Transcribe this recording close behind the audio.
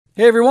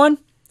Hey everyone,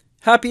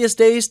 happiest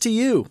days to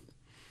you.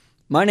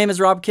 My name is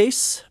Rob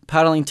Case,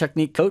 paddling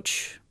technique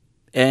coach,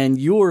 and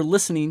you're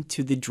listening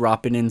to the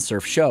Droppin' In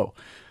Surf Show,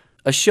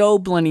 a show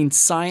blending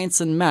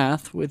science and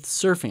math with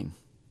surfing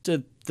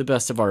to the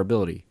best of our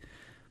ability.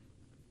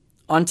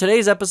 On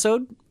today's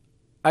episode,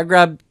 I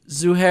grabbed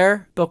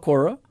Zouhair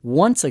Belkora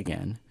once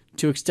again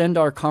to extend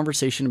our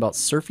conversation about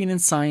surfing and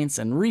science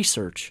and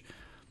research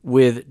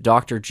with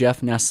Dr.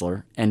 Jeff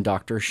Nessler and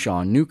Dr.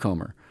 Sean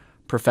Newcomer,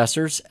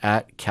 professors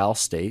at Cal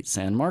State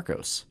San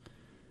Marcos.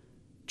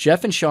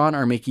 Jeff and Sean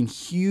are making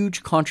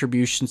huge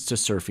contributions to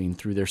surfing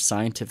through their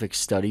scientific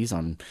studies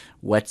on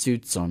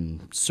wetsuits,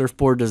 on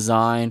surfboard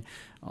design,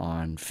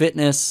 on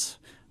fitness,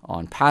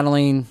 on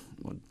paddling,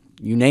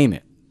 you name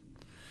it.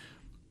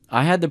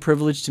 I had the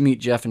privilege to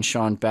meet Jeff and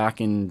Sean back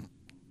in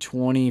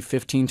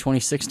 2015,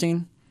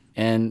 2016,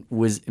 and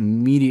was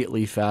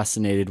immediately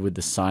fascinated with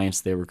the science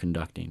they were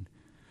conducting.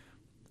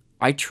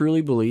 I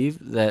truly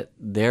believe that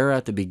they're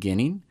at the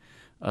beginning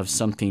of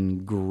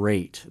something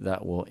great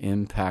that will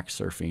impact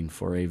surfing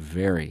for a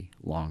very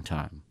long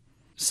time.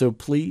 So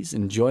please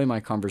enjoy my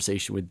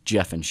conversation with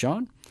Jeff and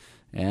Sean,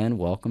 and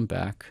welcome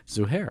back,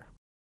 Zouhair.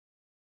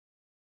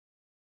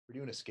 We're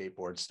doing a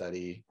skateboard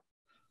study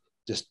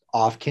just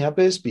off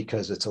campus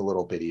because it's a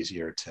little bit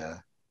easier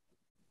to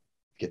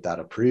get that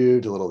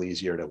approved, a little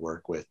easier to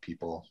work with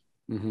people.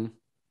 Mm-hmm.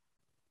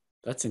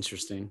 That's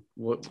interesting.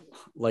 What,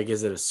 like,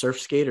 is it a surf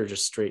skate or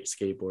just straight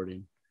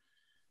skateboarding?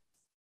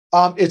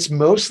 It's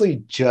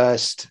mostly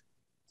just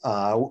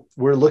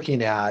we're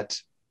looking at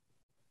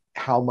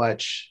how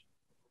much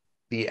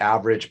the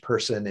average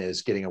person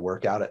is getting a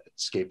workout at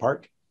skate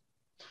park.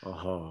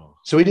 Oh.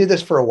 So we did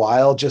this for a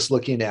while, just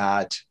looking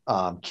at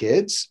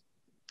kids,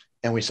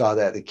 and we saw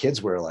that the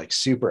kids were like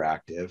super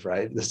active,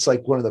 right? It's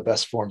like one of the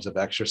best forms of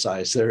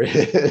exercise there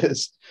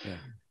is. Yeah.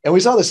 And we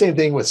saw the same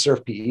thing with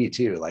surf PE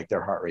too. Like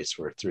their heart rates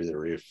were through the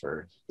roof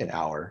for an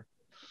hour.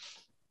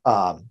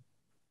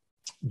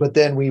 But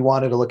then we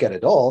wanted to look at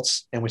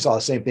adults, and we saw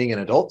the same thing in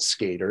adult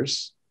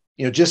skaters,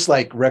 just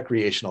like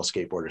recreational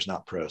skateboarders,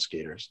 not pro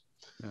skaters.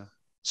 Yeah.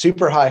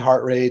 Super high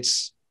heart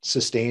rates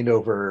sustained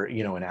over,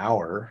 an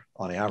hour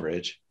on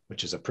average,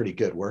 which is a pretty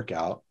good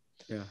workout.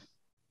 Yeah.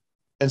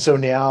 And so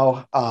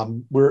now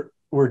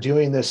we're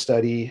doing this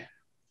study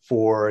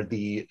for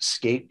the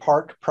skate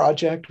park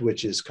project,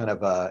 which is kind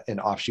of an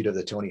offshoot of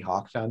the Tony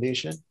Hawk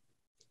Foundation.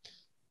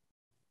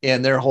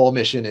 And their whole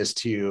mission is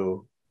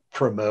to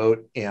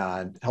promote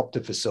and help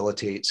to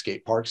facilitate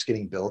skate parks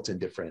getting built in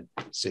different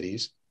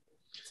cities.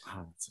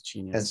 Oh, that's a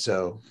genius. And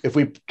so if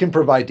we can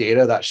provide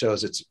data that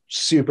shows it's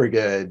super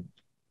good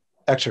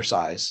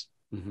exercise,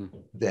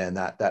 then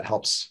that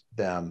helps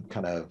them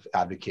kind of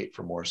advocate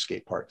for more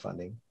skate park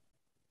funding.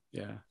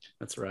 Yeah,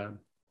 that's rad.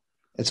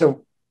 And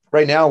so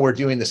right now we're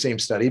doing the same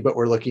study, but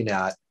we're looking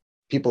at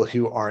people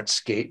who aren't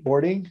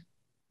skateboarding,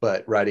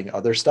 but riding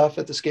other stuff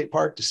at the skate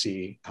park to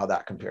see how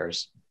that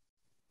compares.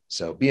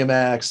 So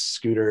BMX,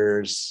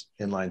 scooters,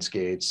 inline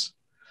skates.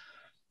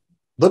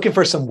 Looking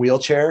for some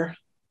wheelchair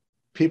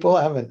people.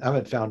 I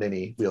haven't found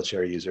any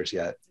wheelchair users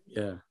yet.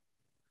 Yeah.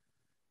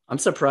 I'm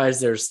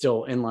surprised there's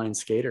still inline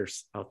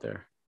skaters out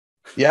there.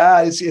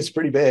 Yeah, it's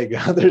pretty big.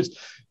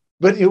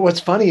 But what's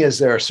funny is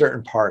there are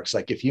certain parks,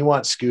 like if you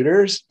want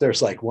scooters,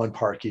 there's like one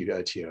park you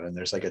go to, and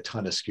there's like a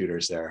ton of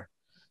scooters there.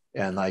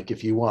 And like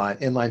if you want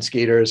inline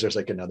skaters, there's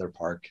like another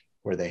park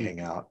where they hang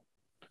out.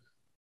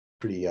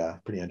 Pretty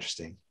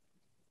interesting.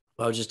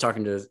 I was just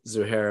talking to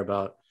Zouhair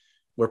about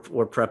we're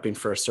prepping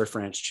for a surf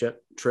ranch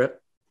trip,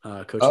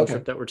 coaching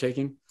trip that we're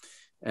taking,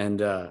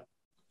 and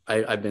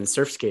I've been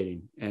surf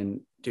skating,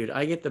 and dude,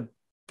 I get the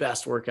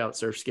best workout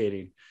surf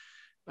skating.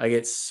 I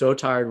get so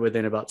tired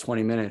within about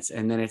 20 minutes,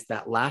 and then it's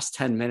that last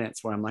 10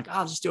 minutes where I'm like,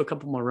 I'll just do a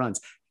couple more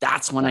runs.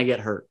 That's when I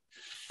get hurt.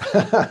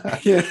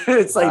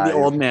 It's like the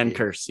old man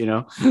curse,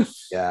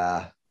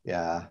 Yeah.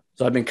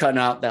 So I've been cutting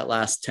out that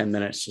last 10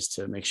 minutes just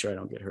to make sure I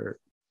don't get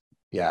hurt.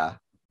 Yeah.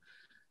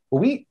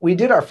 Well, we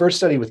did our first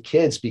study with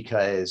kids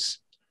because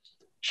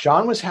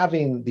Sean was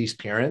having these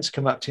parents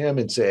come up to him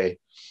and say,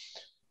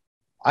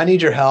 I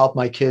need your help.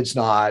 My kid's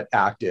not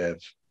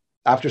active.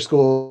 After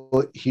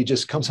school, he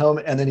just comes home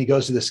and then he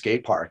goes to the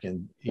skate park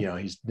and,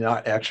 he's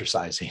not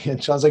exercising.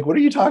 And Sean's like, what are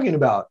you talking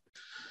about?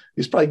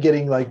 He's probably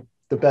getting like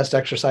the best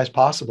exercise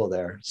possible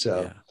there.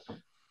 So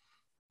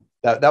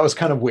that was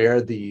kind of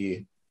where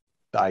the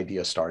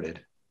idea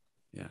started.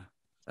 Yeah,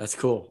 that's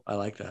cool. I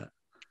like that.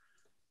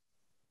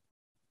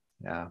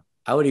 Yeah.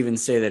 I would even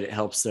say that it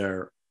helps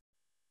their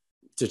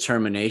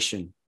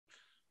determination.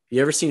 You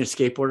ever seen a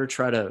skateboarder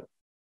try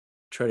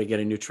to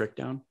get a new trick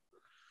down?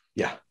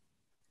 Yeah.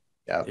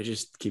 They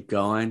just keep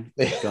going.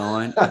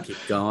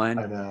 I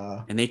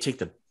know. And they take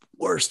the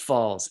worst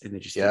falls and they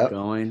just keep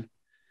going.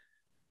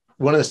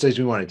 One of the studies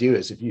we want to do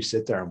is if you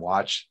sit there and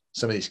watch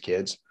some of these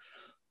kids,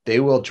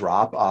 they will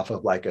drop off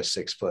of like a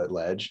 6-foot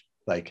ledge,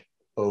 like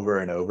over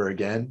and over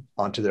again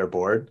onto their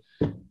board.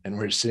 And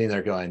we're just sitting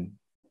there going,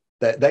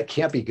 that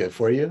can't be good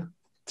for you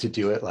to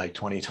do it like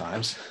 20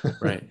 times.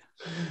 Right.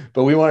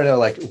 But we want to know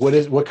like,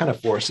 what kind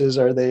of forces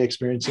are they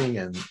experiencing?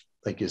 And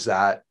like, is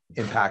that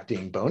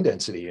impacting bone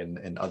density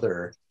and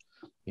other,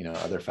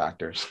 other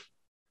factors.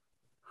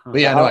 Huh.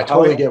 But yeah, no, I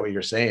totally get what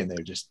you're saying.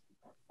 They just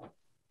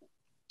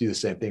do the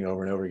same thing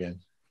over and over again.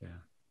 Yeah.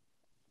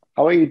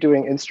 How are you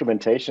doing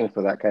instrumentation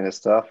for that kind of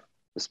stuff,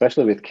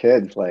 especially with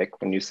kids? Like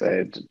when you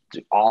say,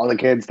 do all the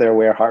kids there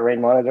wear heart rate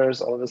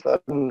monitors all of a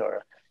sudden,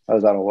 or how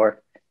does that all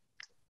work?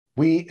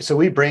 We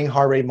bring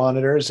heart rate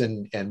monitors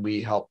and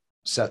we help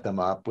set them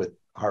up with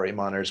heart rate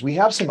monitors. We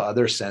have some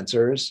other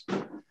sensors.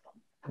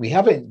 We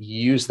haven't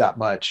used that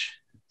much.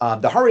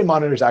 The heart rate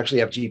monitors actually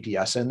have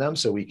GPS in them,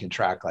 so we can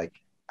track like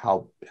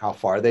how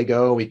far they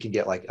go. We can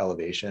get like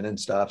elevation and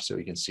stuff, so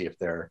we can see if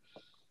they're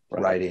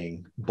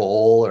riding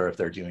bowl or if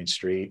they're doing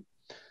street.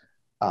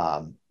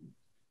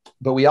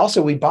 But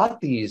we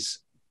bought these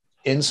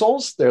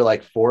insoles. They're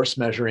like force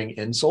measuring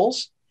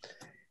insoles.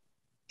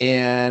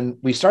 And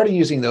we started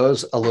using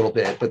those a little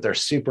bit, but they're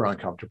super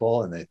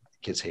uncomfortable and the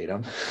kids hate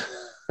them.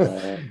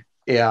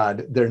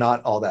 And they're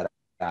not all that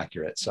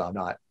accurate. So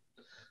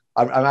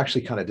I'm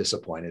actually kind of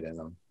disappointed in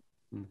them.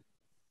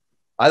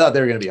 I thought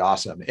they were going to be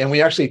awesome. And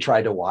we actually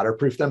tried to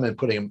waterproof them and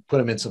put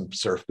them in some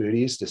surf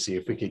booties to see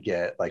if we could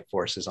get like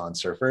forces on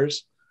surfers.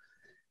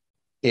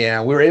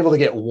 And we were able to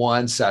get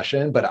one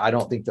session, but I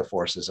don't think the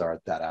forces are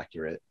that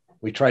accurate.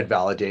 We tried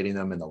validating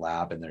them in the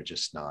lab and they're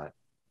just not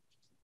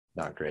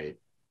great.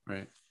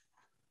 Right.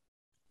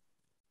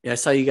 Yeah, I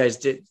saw you guys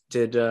did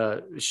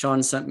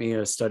Sean sent me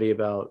a study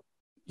about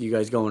you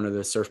guys going to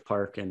the surf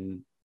park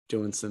and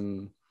doing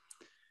some,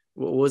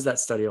 what was that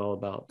study all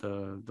about?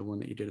 The one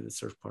that you did at the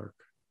surf park?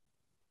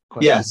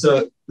 Yeah,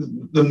 so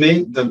the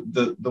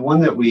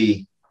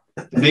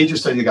major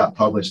study that got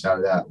published out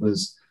of that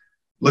was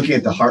looking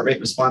at the heart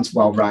rate response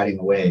while riding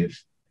a wave.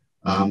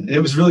 And it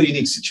was a really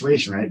unique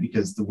situation, right?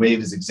 Because the wave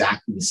is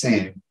exactly the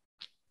same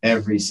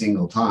every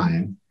single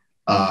time,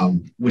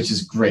 which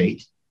is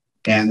great.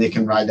 And they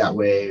can ride that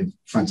wave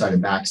front side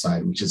and back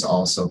side, which is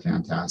also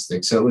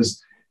fantastic. So it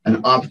was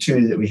an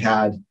opportunity that we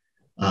had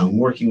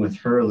working with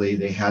Hurley.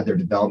 They had their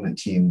development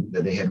team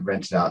that they had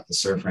rented out the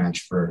surf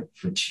ranch for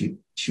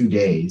two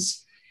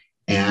days.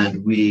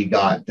 And we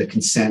got the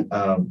consent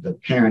of the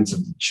parents of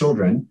the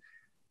children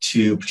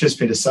to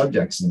participate as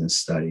subjects in this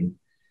study.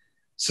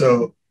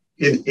 So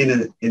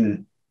in a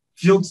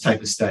fields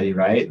type of study,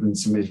 right? When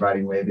somebody's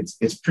riding a wave,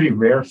 it's pretty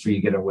rare for you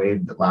to get a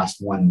wave that lasts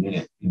 1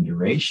 minute in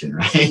duration,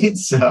 right?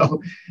 So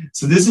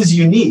this is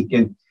unique.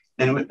 And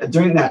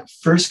during that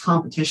first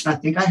competition, I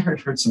think I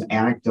heard some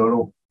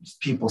anecdotal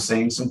people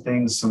saying some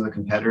things, some of the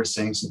competitors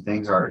saying some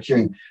things, or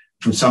hearing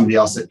from somebody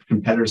else that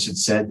competitors had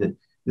said that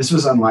this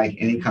was unlike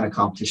any kind of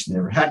competition they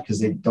ever had because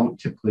they don't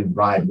typically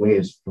ride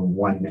waves for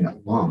 1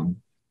 minute long.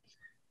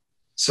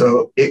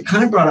 So it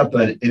kind of brought up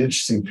an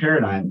interesting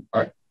paradigm.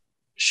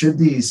 Should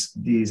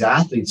these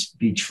athletes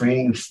be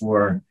training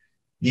for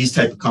these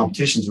type of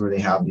competitions where they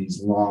have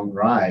these long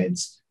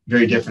rides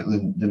very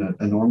different than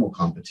a normal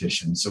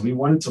competition? So we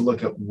wanted to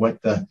look at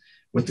what the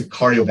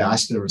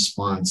cardiovascular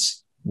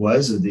response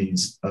was of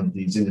these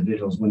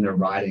individuals when they're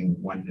riding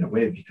 1 minute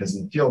wave, because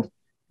in the field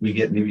we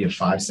get maybe a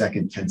 5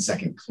 second,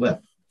 10-second clip,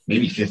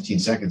 maybe 15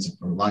 seconds if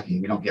we're lucky.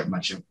 We don't get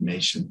much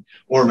information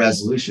or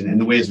resolution, and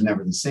the waves are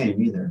never the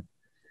same either.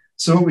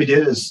 So what we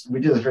did is we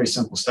did a very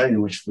simple study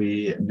in which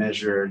we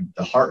measured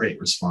the heart rate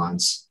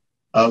response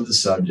of the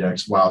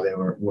subjects while they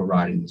were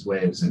riding these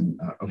waves, and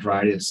a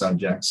variety of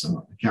subjects. I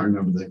can't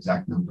remember the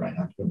exact number. I'd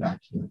have to go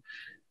back to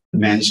the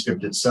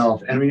manuscript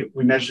itself. And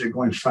we measured it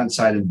going front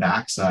side and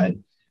back side.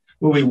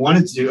 What we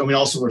wanted to do, and we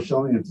also were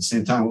filming at the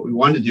same time, what we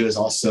wanted to do is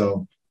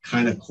also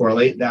kind of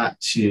correlate that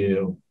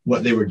to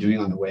what they were doing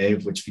on the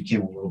wave, which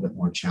became a little bit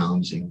more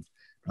challenging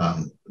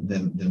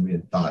than we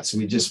had thought. So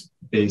we just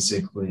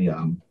basically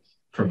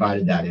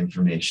provided that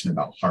information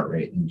about heart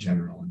rate in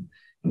general.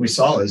 And we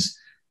saw is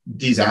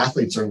these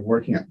athletes are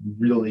working at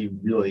really,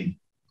 really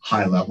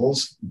high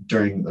levels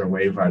during their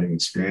wave riding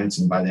experience.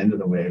 And by the end of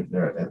the wave,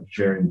 they're at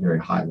very, very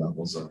high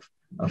levels of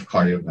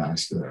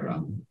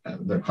cardiovascular,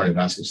 their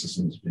cardiovascular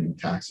system is being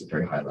taxed at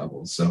very high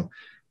levels. So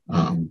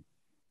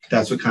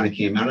that's what kind of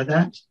came out of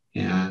that.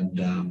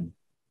 And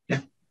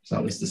so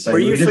that was the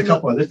study. We did a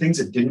couple other things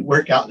that didn't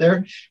work out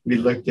there. We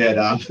looked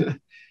at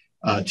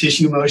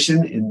tissue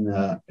motion in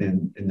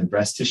the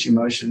breast tissue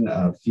motion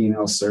of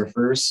female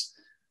surfers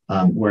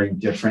wearing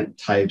different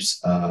types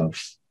of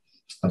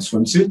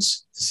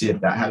swimsuits to see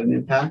if that had an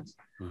impact.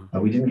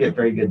 We didn't get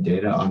very good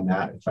data on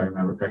that, if I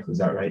remember correctly. Is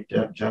that right,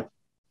 Jeff?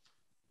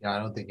 Yeah, I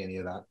don't think any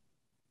of that.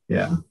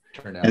 Yeah.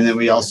 Turned out. And then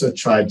we also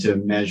tried to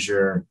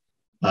measure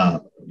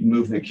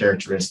movement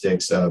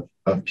characteristics of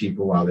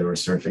people while they were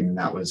surfing, and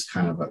that was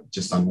kind of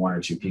just on 1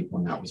 or 2 people,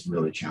 and that was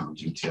really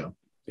challenging too.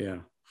 Yeah.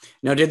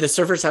 Now, did the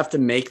surfers have to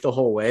make the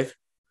whole wave?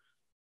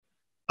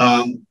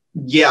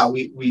 Yeah,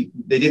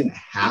 they didn't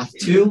have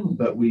to,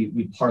 but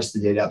we parsed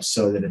the data up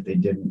so that if they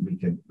didn't, we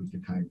could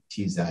kind of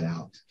tease that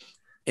out.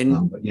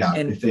 But yeah,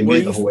 if they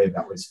made the whole wave,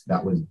 that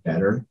was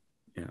better.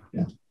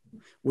 Yeah.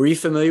 Were you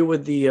familiar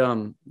with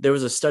there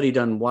was a study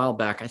done a while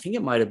back, I think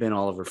it might have been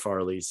Oliver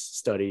Farley's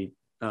study,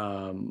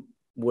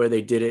 where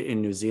they did it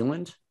in New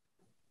Zealand.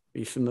 Are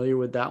you familiar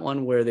with that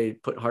one where they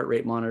put heart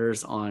rate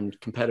monitors on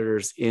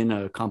competitors in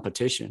a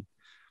competition?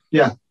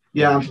 Yeah,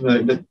 I'm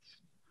familiar, but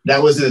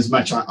that wasn't as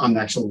much on the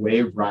actual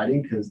wave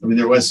riding, because I mean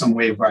there was some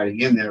wave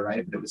riding in there,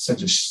 right? But it was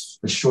such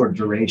a short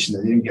duration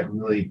that they didn't get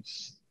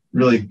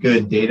really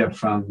good data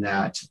from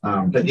that.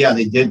 But yeah,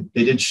 they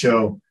did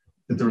show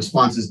that the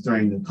responses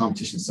during the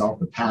competition itself,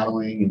 the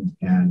paddling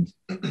and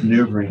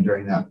maneuvering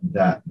during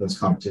those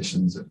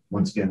competitions,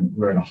 once again,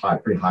 were at a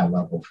pretty high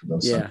level for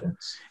those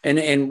subjects.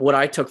 And what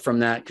I took from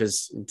that,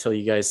 because until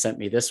you guys sent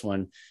me this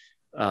one,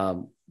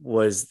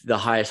 was the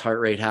highest heart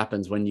rate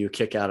happens when you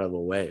kick out of a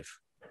wave,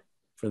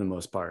 for the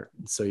most part.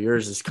 So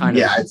yours is kind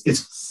of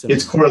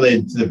it's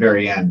correlated to the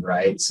very end,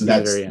 right? So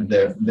that's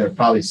they're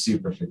probably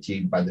super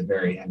fatigued by the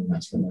very end, and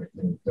that's when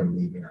they're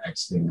leaving or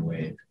exiting the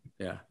wave.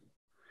 Yeah.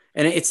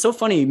 And it's so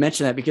funny you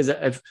mentioned that, because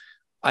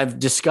I've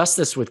discussed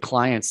this with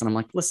clients, and I'm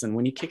like, listen,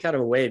 when you kick out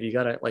of a wave, you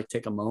got to like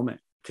take a moment,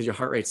 because your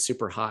heart rate's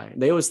super high.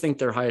 They always think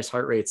their highest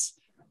heart rates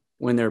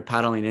when they're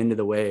paddling into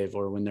the wave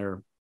or when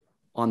they're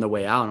on the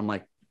way out. I'm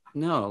like,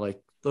 no, like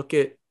look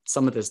at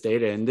some of this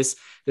data, and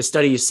the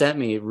study you sent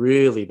me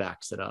really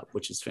backs it up,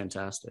 which is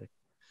fantastic.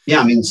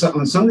 Yeah, I mean, some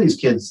of these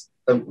kids,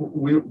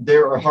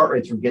 their heart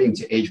rates were getting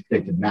to age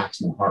predicted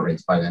maximum heart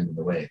rates by the end of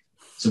the wave.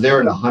 So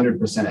they're at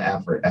 100% of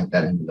effort at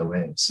that end of the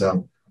wave.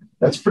 So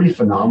that's pretty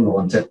phenomenal.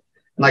 And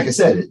like I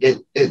said,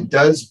 it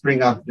does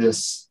bring up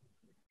this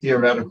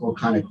theoretical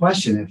kind of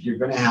question. If you're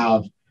going to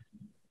have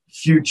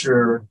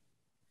future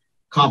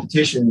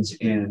competitions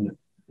in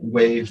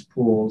wave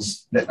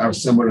pools that are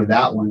similar to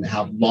that one, that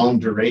have long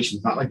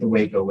durations, not like the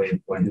Waco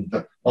wave point,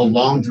 but a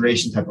long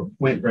duration type of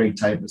point break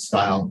type of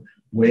style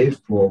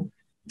wave pool,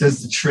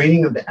 does the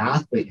training of the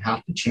athlete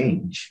have to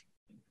change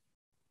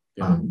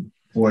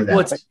for that? Well,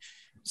 it's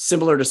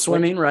similar to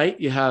swimming, right?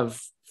 You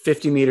have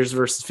 50 meters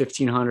versus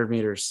 1500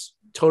 meters,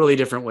 totally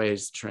different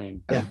ways to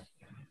train. Yeah,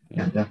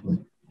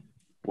 definitely.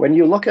 When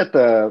you look at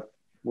the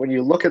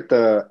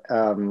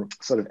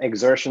sort of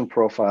exertion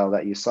profile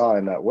that you saw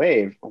in that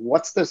wave,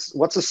 what's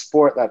a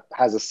sport that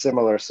has a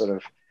similar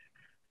sort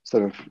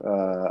of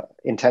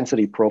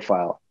intensity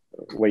profile,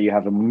 where you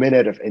have a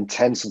minute of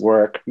intense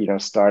work,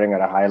 starting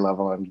at a high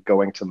level and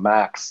going to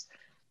max?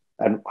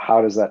 And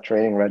how does that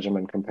training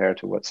regimen compare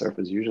to what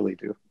surfers usually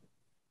do?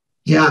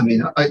 Yeah, I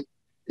mean,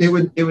 it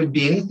would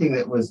be anything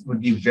that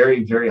would be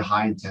very, very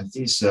high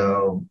intensity.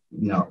 So,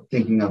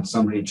 thinking of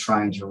somebody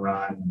trying to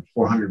run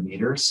 400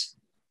 meters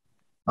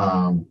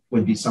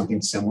would be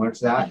something similar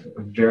to that.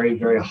 A very,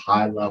 very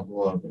high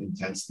level of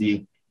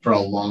intensity for a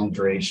long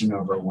duration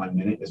over 1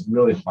 minute is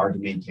really hard to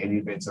maintain.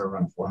 Anybody that's ever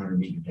run a 400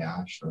 meter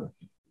dash or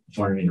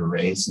 400 meter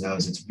race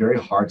knows it's very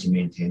hard to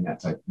maintain that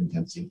type of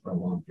intensity for a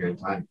long period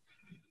of time.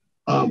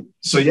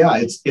 So yeah,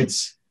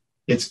 it's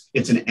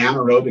an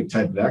anaerobic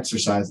type of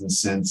exercise, in the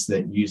sense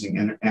that using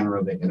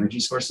anaerobic energy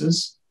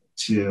sources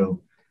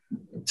to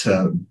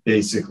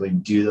basically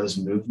do those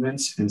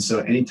movements. And so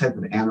any type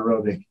of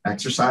anaerobic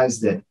exercise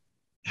that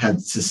had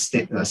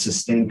a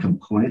sustained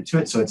component to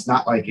it. So it's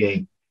not like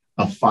a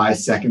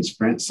 5-second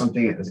sprint.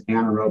 Something that is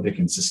anaerobic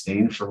and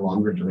sustained for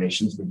longer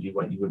durations would be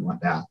what you would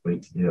want the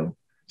athlete to do,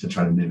 to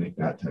try to mimic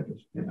that type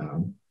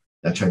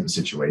of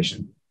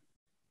situation.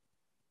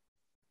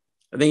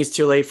 I think it's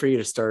too late for you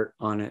to start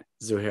on it,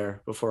 Zouhair,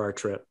 before our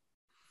trip.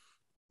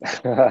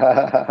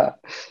 Yeah,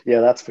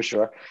 that's for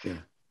sure. Yeah,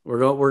 we're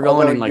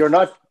going in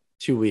like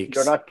 2 weeks.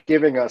 You're not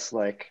giving us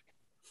like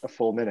a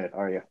full minute,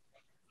 are you?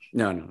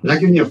 No. You're not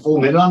giving you a full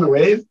minute on the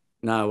wave?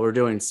 No, we're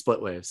doing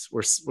split waves.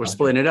 We're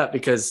splitting it up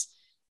because,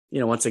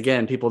 once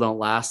again, people don't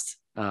last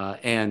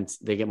and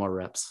they get more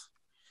reps.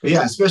 But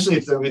yeah, especially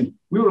if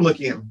we were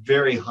looking at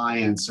very high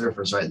end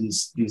surfers, right?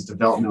 This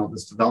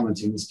development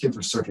team, these kids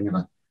were surfing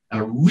at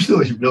a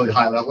really, really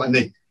high level, and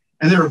they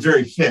were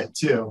very fit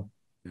too.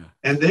 Yeah.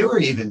 And they were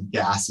even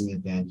gassing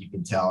at the end, you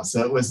could tell.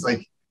 So it was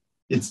like,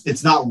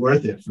 it's not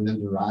worth it for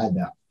them to ride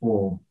that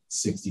full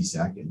 60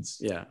 seconds.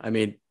 Yeah. I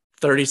mean,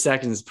 30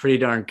 seconds is pretty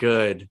darn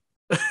good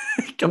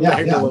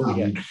compared to what we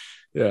get.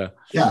 Yeah.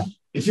 Yeah.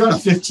 If you're on a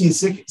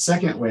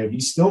 15-second wave,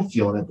 you still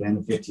feel it at the end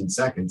of 15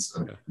 seconds.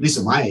 At least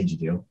at my age, you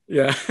do.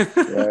 Yeah.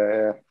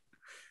 Yeah.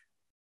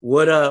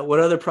 What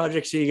other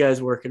projects are you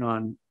guys working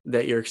on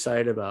that you're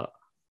excited about?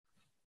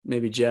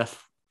 Maybe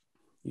Jeff,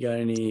 you got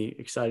any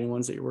exciting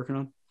ones that you're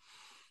working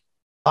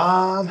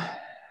on?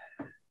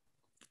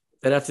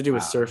 That have to do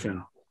with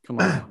surfing. Come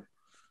on.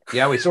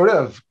 Yeah, we sort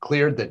of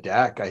cleared the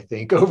deck, I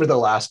think, over the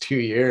last 2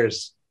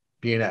 years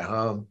being at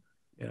home.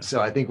 Yeah.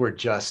 So I think we're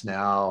just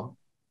now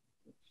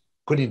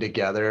putting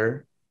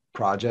together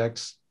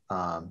projects.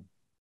 Yeah,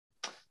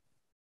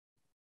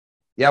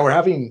 we're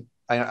having,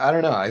 I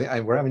don't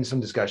know, we're having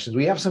some discussions.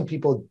 We have some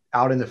people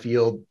out in the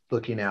field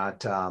looking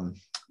at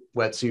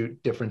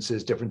wetsuit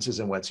differences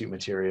in wetsuit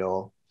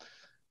material.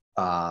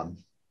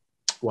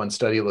 One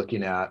study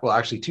looking at, well,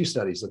 actually 2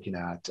 studies looking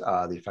at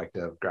the effect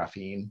of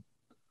graphene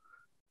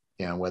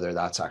and whether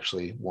that's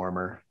actually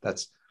warmer.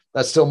 That's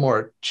still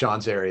more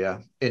Sean's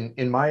area.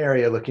 In my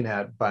area, looking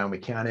at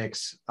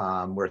biomechanics,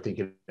 we're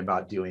thinking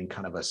about doing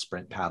kind of a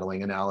sprint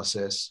paddling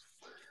analysis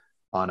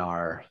on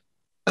our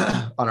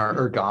on our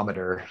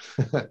ergometer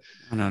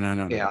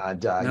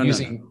No.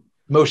 using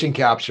motion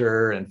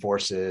capture and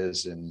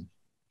forces, and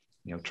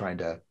trying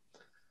to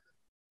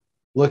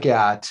look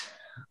at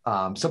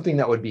something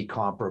that would be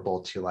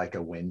comparable to like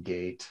a wind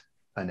gate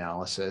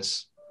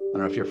analysis. I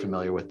don't know if you're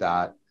familiar with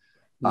that,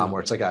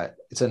 where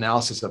it's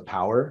analysis of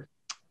power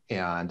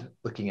and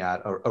looking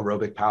at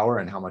aerobic power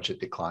and how much it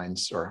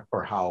declines or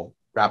how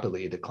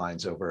rapidly it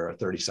declines over a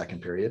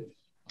 30-second period.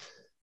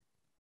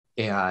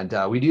 And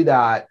we do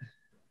that.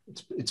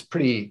 It's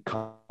pretty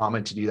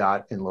common to do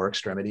that in lower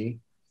extremity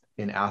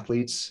in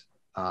athletes.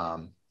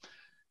 Not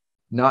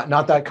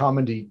that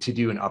common to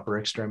do an upper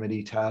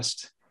extremity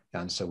test.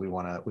 And so we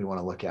want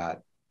to look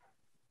at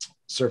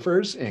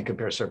surfers and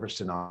compare surfers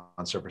to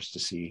non-surfers to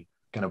see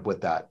kind of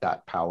what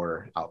that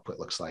power output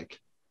looks like.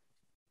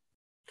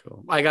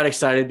 Cool. I got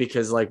excited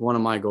because like one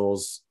of my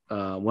goals,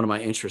 one of my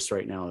interests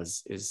right now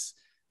is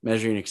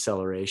measuring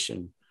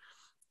acceleration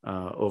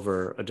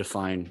over a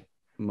defined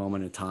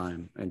moment of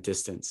time and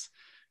distance,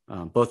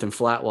 both in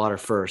flat water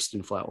first,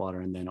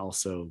 and then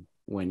also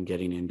when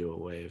getting into a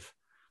wave,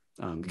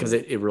 because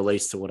it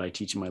relates to what I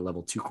teach in my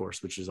level 2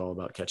 course, which is all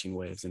about catching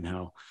waves and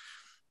how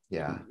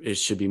it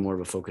should be more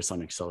of a focus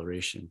on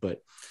acceleration.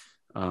 But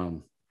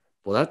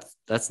well,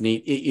 that's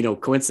neat.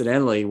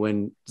 Coincidentally,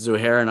 when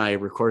Zouhair and I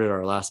recorded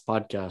our last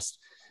podcast,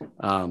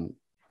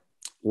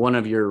 one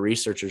of your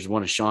researchers,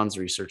 one of Sean's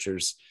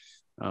researchers,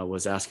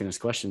 was asking us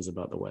questions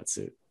about the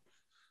wetsuit.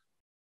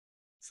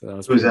 So that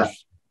was who's that?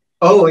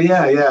 Oh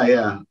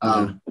yeah.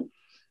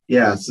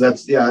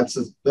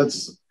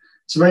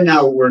 So right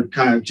now we're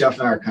Jeff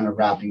and I are kind of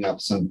wrapping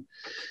up some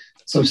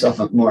stuff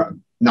more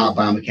not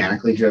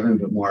biomechanically driven,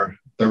 but more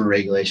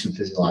thermoregulation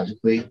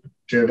physiologically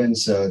driven.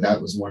 So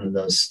that was one of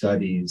those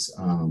studies.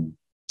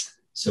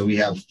 So we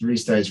have 3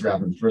 studies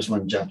wrapping. The first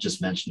one Jeff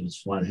just mentioned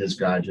was one of his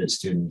graduate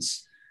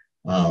students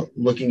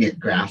looking at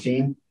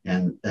graphene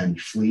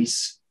and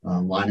fleece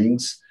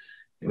linings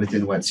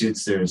within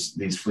wetsuits. There's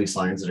these fleece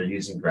lines that are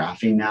using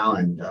graphene now,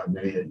 and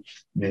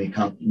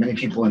many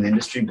people in the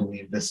industry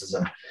believe this is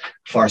a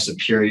far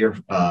superior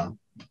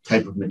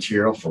type of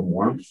material for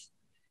warmth.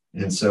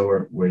 And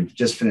so we've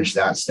just finished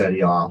that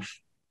study off.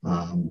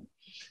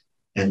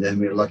 And then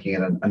we're looking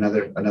at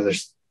another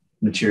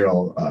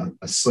material,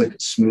 a slick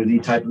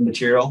smoothie type of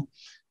material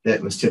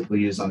that was typically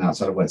used on the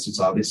outside of wetsuits,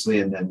 obviously.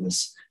 And then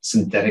this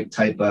synthetic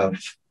type of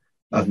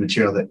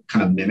material that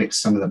kind of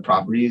mimics some of the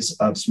properties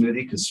of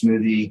smoothie, because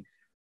smoothie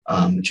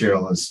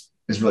material is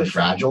really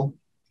fragile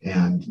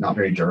and not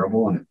very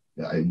durable. And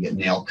you get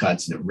nail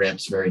cuts and it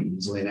rips very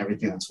easily and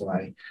everything. That's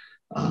why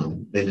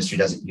the industry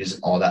doesn't use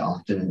it all that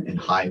often in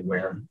high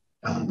wear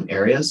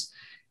areas.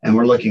 And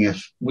we're looking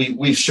if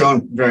we've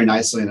shown very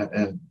nicely in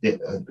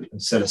a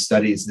set of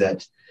studies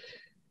that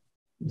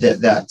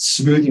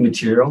smoothie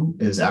material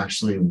is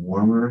actually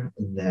warmer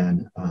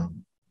than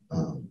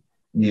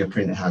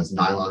neoprene that has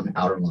nylon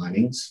outer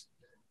linings.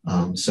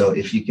 So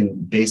if you can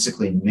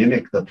basically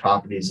mimic the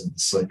properties of the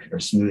slick or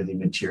smoothie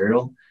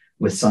material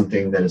with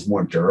something that is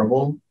more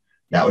durable,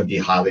 that would be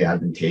highly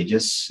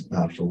advantageous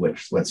for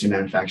wetsuit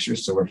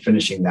manufacturers. So we're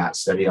finishing that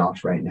study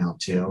off right now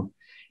too.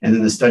 And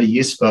then the study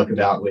you spoke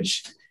about,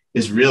 which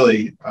is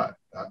really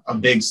a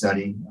big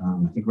study.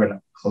 I think we're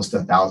at close to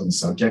 1,000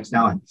 subjects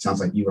now. It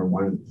sounds like you were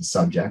one of the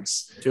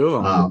subjects. 2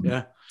 of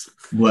them,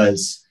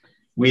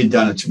 We had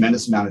done a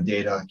tremendous amount of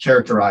data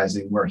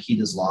characterizing where heat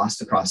is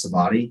lost across the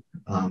body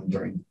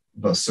during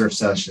both surf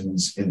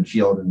sessions in the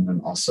field and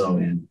then also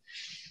in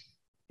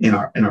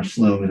our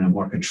flume in a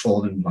more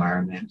controlled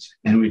environment.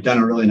 And we've done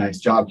a really nice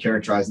job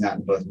characterizing that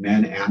in both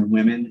men and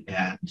women,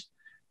 and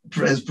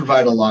has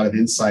provided a lot of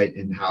insight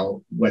in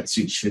how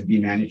wetsuits should be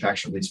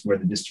manufactured, at least where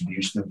the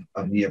distribution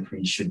of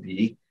neoprene should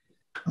be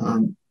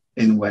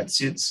in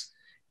wetsuits.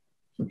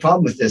 The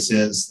problem with this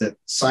is that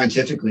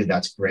scientifically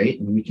that's great,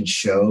 and we can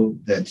show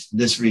that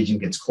this region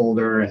gets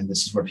colder and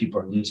this is where people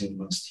are losing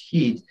the most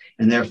heat,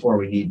 and therefore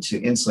we need to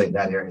insulate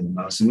that area the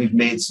most. And we've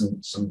made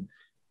some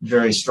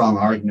very strong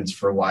arguments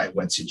for why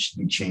wetsuits should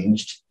be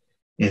changed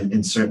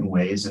in certain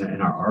ways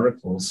in our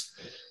articles.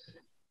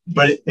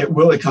 But it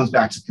really comes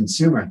back to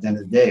consumer at the end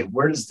of the day.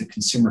 Where does the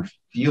consumer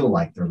feel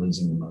like they're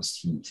losing the most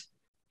heat?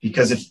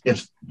 Because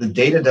if the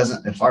data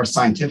if our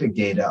scientific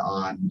data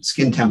on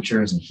skin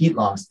temperatures and heat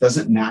loss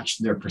doesn't match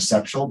their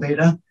perceptual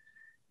data,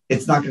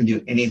 it's not going to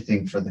do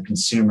anything for the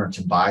consumer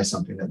to buy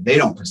something that they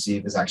don't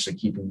perceive as actually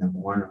keeping them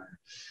warmer.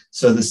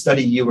 So the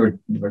study you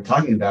were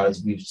talking about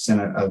is we've sent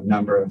a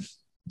number of,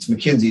 it's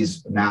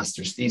McKinsey's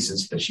master's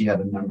thesis, but she had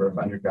a number of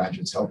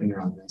undergraduates helping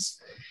her on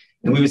this.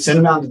 And we would send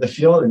them out into the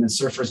field, and the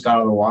surfers got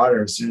out of the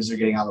water. As soon as they're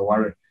getting out of the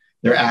water,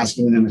 they're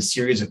asking them a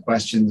series of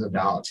questions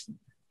about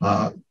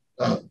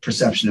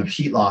perception of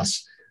heat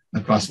loss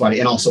across the body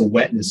and also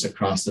wetness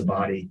across the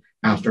body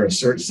after a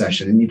search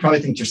session. And you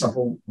probably think to yourself,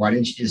 well, why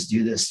didn't you just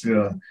do this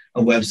through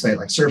a website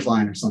like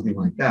Surfline or something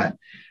like that?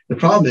 The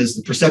problem is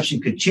the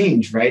perception could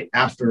change right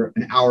after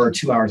an hour or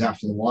 2 hours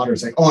after the water.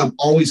 It's like, oh, I'm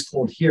always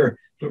cold here,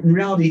 But in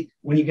reality,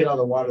 when you get out of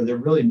the water, there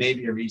really may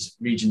be a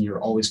region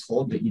you're always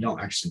cold, but you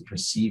don't actually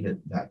perceive it,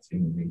 that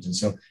in the region.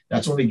 So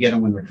that's why we get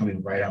them when they're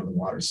coming right out of the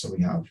water. So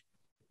we have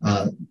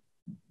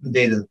the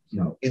data,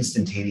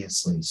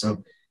 instantaneously.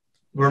 So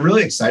we're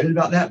really excited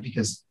about that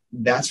because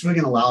that's really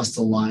going to allow us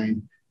to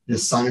line the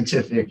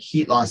scientific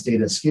heat loss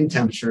data, skin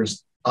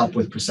temperatures up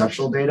with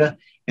perceptual data.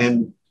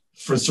 And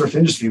for the surf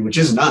industry, which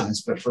isn't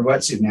us, but for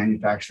wetsuit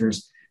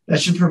manufacturers, that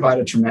should provide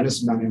a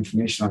tremendous amount of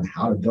information on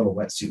how to build a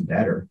wetsuit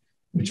better,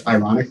 which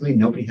ironically,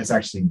 nobody has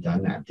actually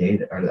done that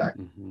data or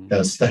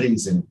those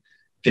studies in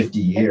 50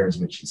 years,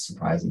 which is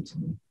surprising to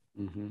me.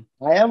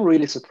 I am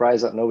really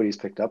surprised that nobody's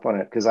picked up on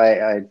it because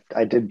I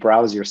did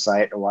browse your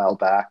site a while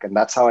back, and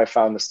that's how I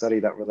found the study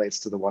that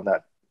relates to the one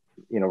that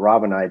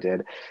Rob and I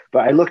did.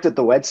 But I looked at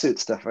the wetsuit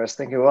stuff. I was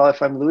thinking, well,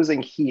 if I'm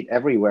losing heat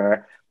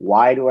everywhere,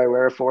 why do I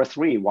wear a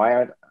 4.3?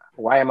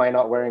 Why am I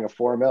not wearing a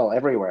 4 mil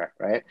everywhere,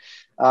 right?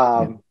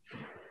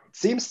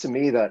 Seems to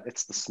me that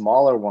it's the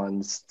smaller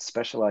ones,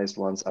 specialized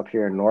ones up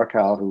here in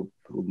NorCal who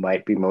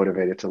might be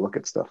motivated to look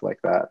at stuff like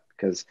that,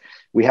 because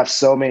we have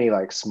so many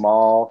like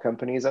small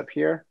companies up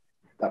here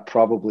that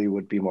probably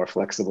would be more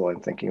flexible in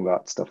thinking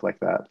about stuff like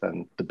that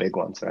than the big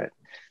ones, right?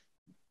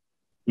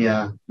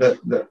 Yeah,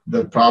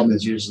 the problem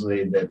is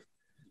usually that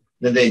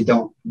they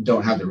don't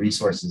have the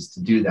resources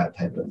to do that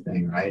type of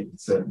thing, right?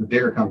 So the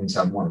bigger companies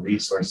have more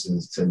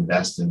resources to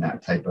invest in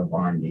that type of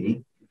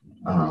R&D,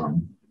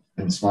 and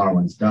the smaller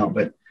ones don't.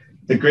 But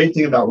the great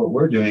thing about what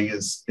we're doing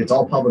is it's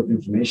all public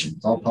information.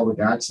 It's all public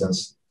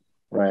access.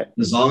 Right.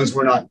 As long as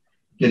we're not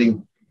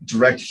getting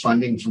direct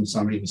funding from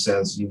somebody who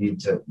says you need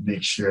to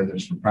make sure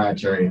there's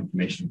proprietary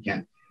information, you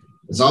can't.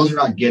 As long as we're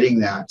not getting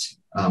that,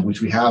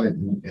 which we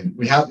haven't, and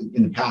we have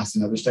in the past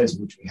in other studies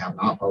which we have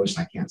not published,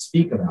 and I can't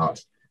speak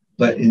about,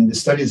 but in the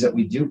studies that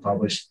we do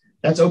publish,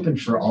 that's open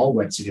for all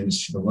wetsuit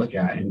industry to look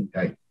at. And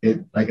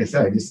like I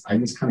said, I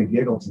just kind of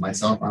giggle to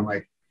myself. I'm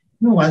like, I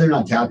don't know why they're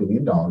not tapping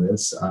into all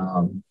this,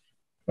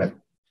 but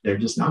they're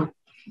just not,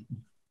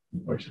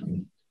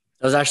 unfortunately.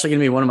 That was actually going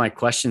to be one of my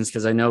questions,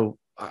 because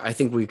I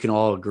think we can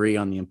all agree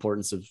on the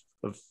importance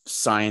of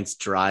science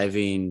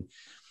driving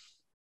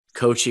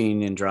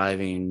coaching and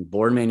driving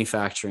board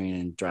manufacturing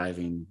and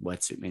driving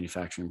wetsuit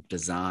manufacturing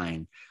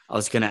design. I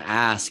was going to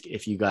ask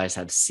if you guys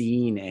have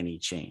seen any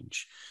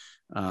change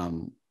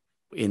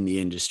in the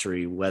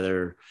industry,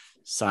 whether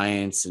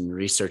science and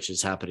research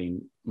is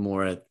happening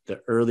more at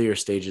the earlier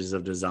stages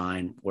of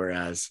design,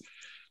 whereas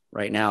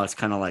right now it's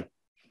kind of like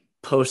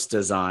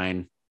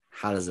post-design,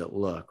 how does it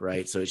look,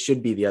 right? So it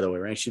should be the other way,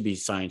 right? It should be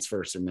science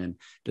first and then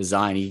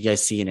design. Are you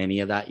guys seeing any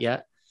of that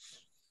yet?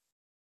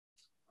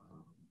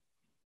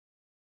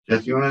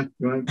 Jeff, you want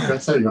to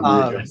address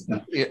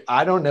that?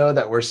 I don't know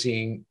that we're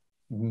seeing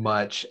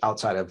much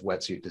outside of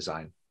wetsuit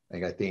design.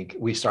 Like, I think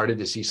we started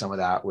to see some of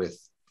that with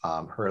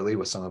Hurley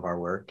with some of our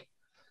work.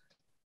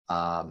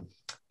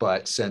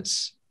 But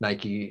since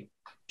Nike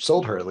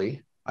sold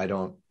Hurley,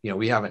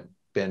 we haven't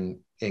been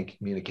in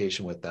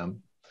communication with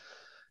them.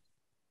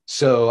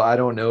 So I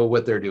don't know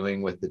what they're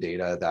doing with the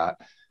data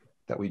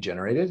that we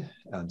generated.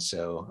 And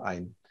so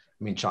I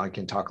mean, Sean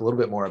can talk a little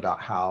bit more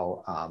about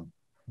how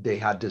they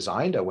had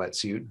designed a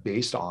wetsuit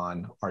based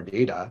on our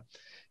data.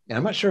 And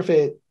I'm not sure if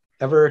it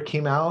ever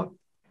came out.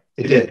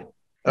 It did.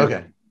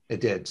 Okay. It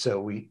did. So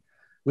we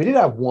did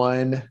have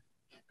one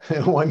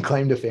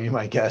claim to fame,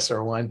 I guess,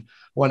 or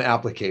one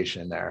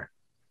application there,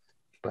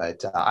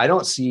 but I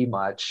don't see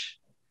much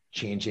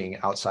changing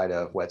outside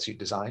of wetsuit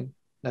design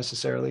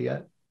necessarily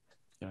yet.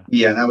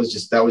 Yeah, that was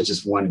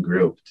just one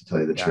group, to tell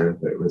you the truth.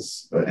 It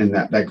was, and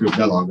that group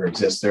no longer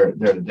exists. They're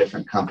a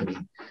different company,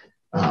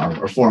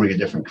 or forming a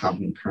different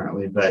company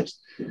currently. But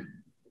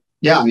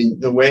yeah, I mean,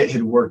 the way it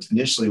had worked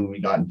initially when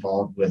we got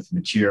involved with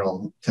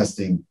material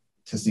testing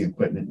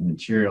equipment and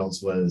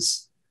materials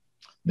was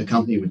the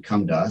company would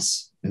come to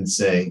us and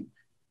say,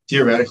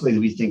 theoretically,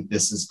 we think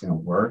this is going to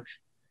work.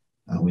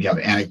 We have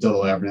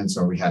anecdotal evidence,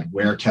 or we had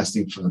wear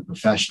testing from the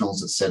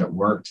professionals that said it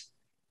worked.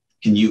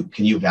 Can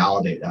you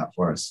validate that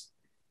for us?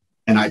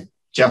 And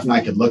Jeff and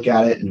I could look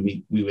at it, and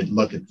we would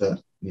look at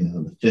the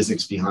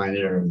physics behind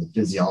it, or the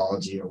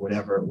physiology, or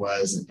whatever it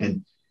was.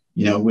 And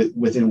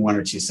within one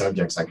or two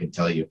subjects, I could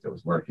tell you if it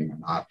was working or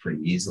not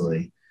pretty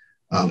easily.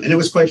 And it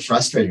was quite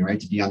frustrating, right,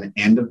 to be on the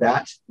end of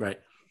that. Right.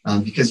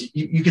 Because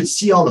you could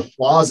see all the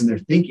flaws in their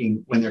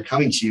thinking when they're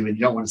coming to you, and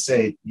you don't want to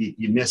say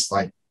you missed,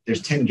 like,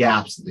 there's 10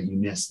 gaps that you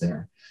missed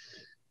there.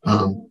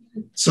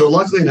 So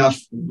luckily enough,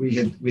 we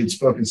had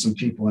spoken to some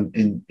people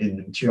in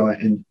the material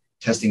and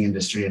testing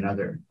industry and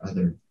other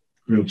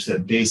groups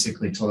that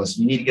basically told us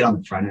you need to get on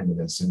the front end of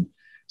this. And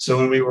so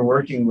when we were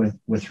working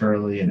with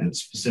Hurley, and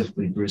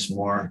specifically Bruce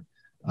Moore,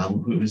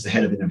 who was the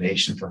head of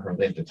innovation for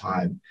Hurley at the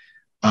time,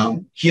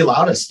 he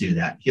allowed us to do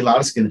that. He allowed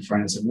us to get in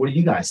front and said, what do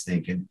you guys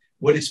think? And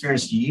what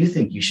experience do you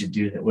think you should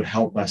do that would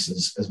help us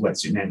as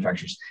wetsuit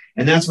manufacturers?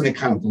 And that's when it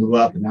kind of blew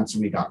up, and that's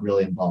when we got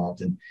really involved.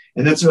 And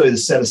that's really the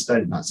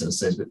not set of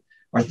studies, but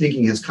our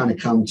thinking has kind of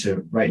come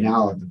to right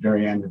now at the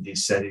very end of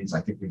these studies. I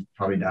think we've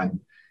probably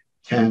done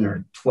 10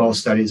 or 12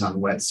 studies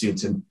on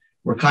wetsuits, and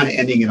we're kind of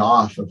ending it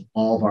off of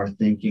all of our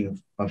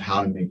thinking of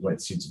how to make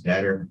wetsuits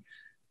better.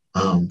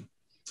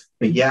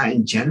 But yeah,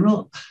 in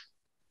general, it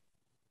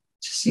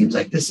just seems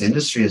like this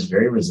industry is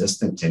very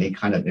resistant to any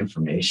kind of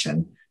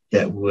information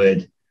that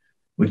would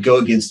go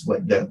against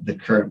what the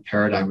current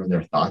paradigm or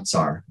their thoughts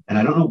are. And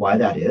I don't know why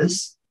that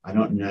is. I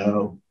don't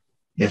know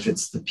if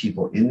it's the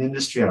people in the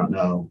industry. I don't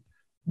know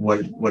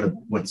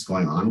what's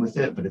going on with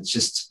it, but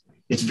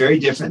it's very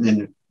different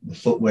than the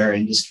footwear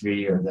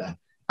industry or the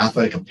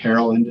athletic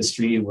apparel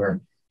industry,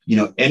 where, you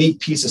know, any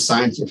piece of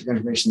scientific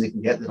information they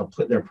can get that'll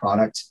put their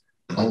product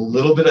a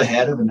little bit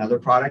ahead of another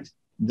product,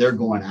 they're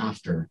going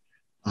after.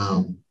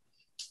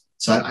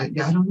 So I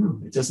don't know.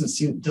 It doesn't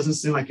seem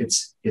like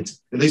it's at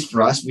least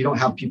for us, we don't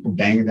have people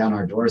banging down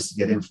our doors to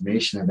get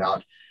information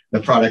about the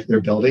product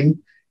they're building,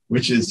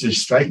 which is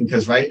just striking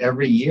because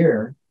every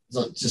year,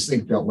 so just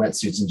think about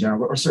wetsuits in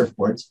general or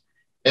surfboards.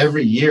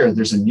 Every year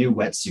there's a new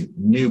wetsuit,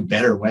 new,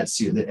 better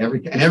wetsuit that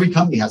every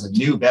company has a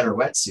new, better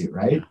wetsuit,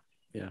 right?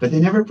 Yeah. But they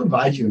never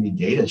provide you any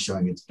data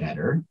showing it's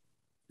better.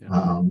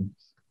 Yeah.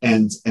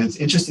 And it's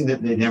interesting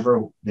that they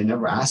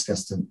never ask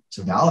us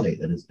to validate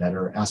that it's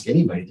better, ask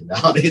anybody to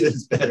validate that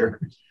it's better.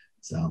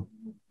 So,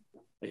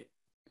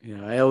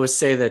 yeah, I always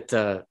say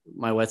that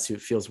my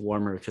wetsuit feels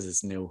warmer because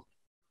it's new.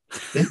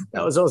 Yeah.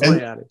 That was always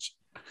my adage.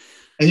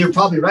 And you're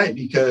probably right,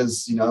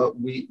 because, you know,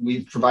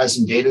 we provide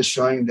some data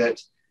showing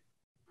that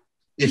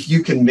if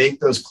you can make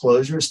those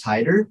closures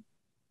tighter,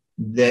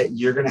 that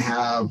you're going to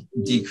have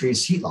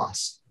decreased heat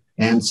loss.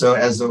 And so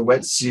as the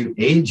wetsuit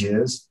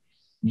ages,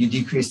 you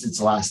decrease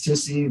its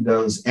elasticity,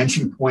 those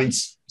entry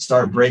points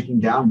start breaking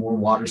down, more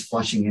water's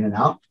flushing in and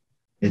out,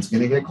 it's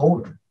going to get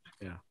colder.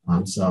 Yeah.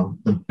 So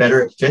the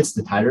better it fits,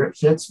 the tighter it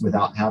fits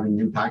without having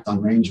impact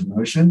on range of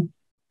motion,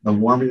 the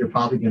warmer you're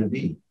probably going to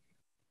be.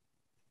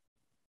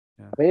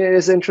 I mean, it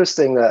is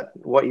interesting that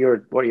what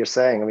you're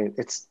saying. I mean,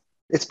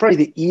 it's probably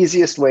the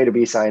easiest way to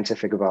be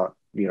scientific about,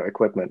 you know,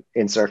 equipment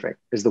in surfing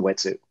is the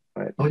wetsuit,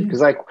 right?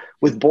 Because like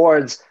with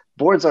boards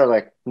are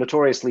like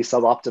notoriously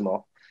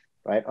suboptimal,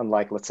 right?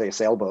 Unlike, let's say, a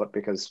sailboat,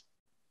 because,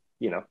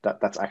 you know,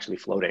 that's actually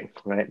floating,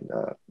 right?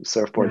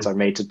 Surfboards are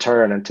made to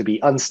turn and to be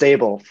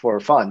unstable for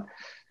fun,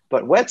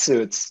 but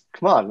wetsuits,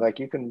 come on, like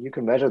you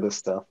can measure this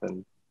stuff,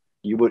 and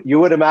you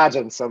would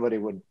imagine somebody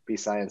would be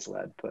science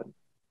led, but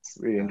it's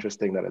really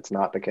interesting that it's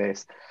not the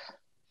case.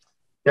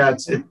 Yeah,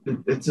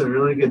 it's a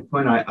really good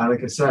point. I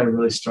like I said, I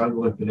really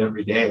struggle with it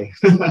every day.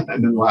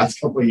 And in the last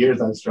couple of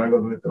years, I've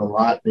struggled with it a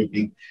lot,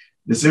 thinking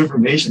this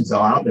information's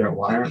all out there.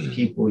 Why aren't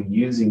people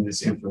using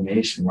this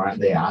information? Why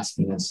aren't they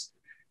asking us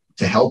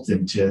to help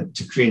them to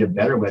create a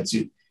better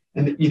wetsuit?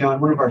 And, you know,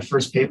 in one of our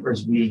first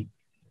papers we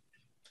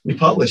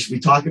published, we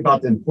talk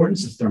about the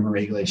importance of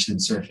thermoregulation in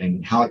surfing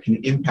and how it can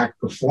impact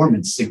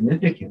performance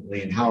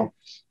significantly, and how,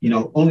 you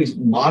know, only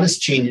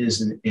modest changes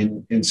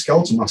in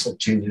skeletal muscle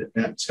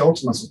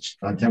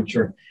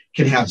temperature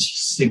can have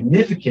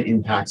significant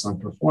impacts on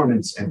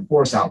performance and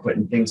force output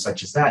and things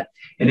such as that.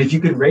 And if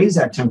you could raise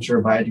that temperature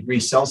by 1 degree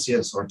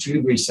Celsius or 2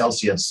 degrees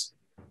Celsius,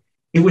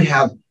 it would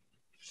have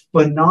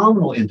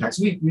phenomenal impacts.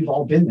 We've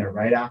all been there,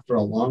 right? After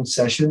a long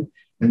session,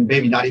 and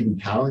maybe not even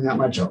paddling that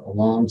much, a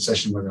long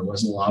session where there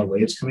wasn't a lot of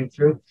waves coming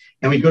through.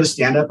 And we go to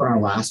stand up on our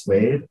last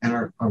wave and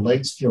our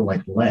legs feel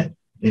like lead.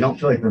 They don't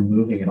feel like they're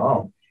moving at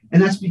all. And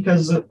that's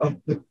because of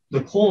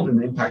the cold and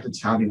the impact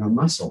it's having on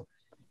muscle.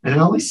 And I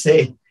always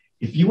say,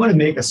 if you want to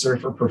make a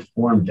surfer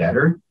perform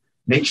better,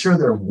 make sure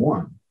they're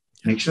warm.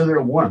 Make sure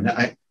they're warm.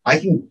 I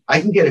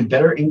can get a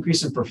better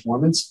increase in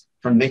performance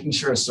from making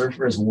sure a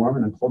surfer is warm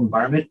in a cold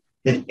environment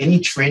than any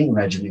training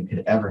regimen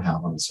could ever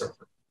have on a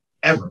surfer,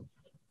 ever.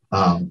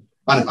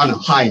 On a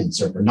high-end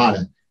surfer, not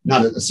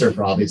a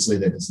surfer, obviously,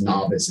 that is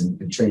novice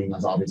and training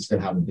is obviously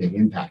going to have a big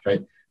impact,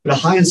 right? But a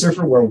high-end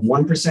surfer where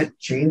 1%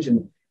 change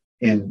in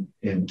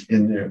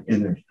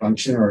their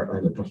function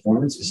or the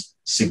performance is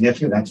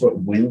significant. That's what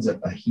wins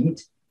a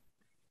heat.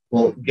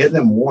 Well, get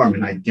them warm,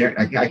 and I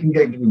can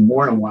get you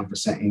more than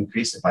 1%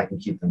 increase if I can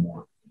keep them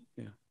warm.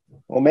 Yeah.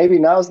 Well, maybe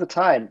now's the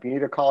time. You need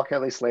to call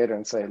Kelly Slater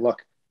and say,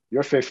 look,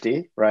 you're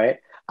 50, right?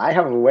 I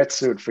have a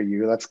wetsuit for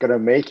you that's going to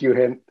make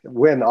you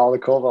win all the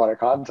cold water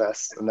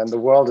contests, and then the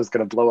world is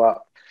going to blow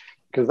up.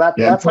 Because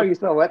that's how you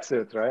sell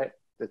wetsuits, right?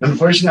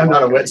 Unfortunately, I'm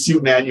not a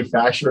wetsuit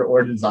manufacturer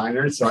or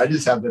designer, so I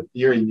just have the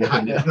theory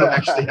behind it. I don't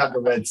actually have the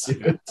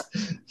wetsuit.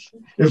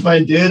 If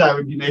I did, I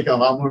would be making a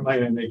lot more money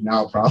than I make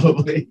now,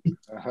 probably.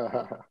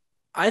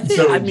 I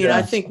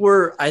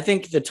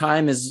think the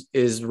time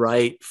is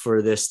right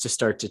for this to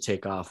start to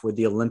take off, with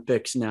the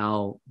Olympics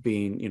now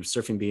being, you know,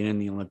 surfing being in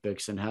the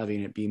Olympics and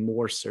having it be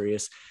more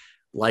serious,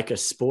 like a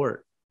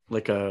sport,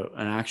 like an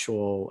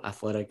actual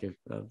athletic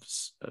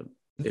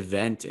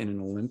event in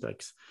an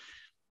Olympics.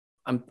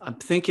 I'm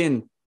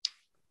thinking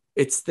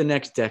it's the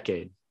next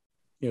decade.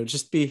 You know,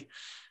 just be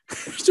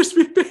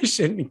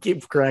patient and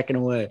keep cracking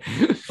away.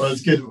 Well,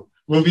 it's good.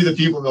 We'll be the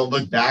people they'll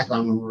look back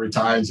on when we're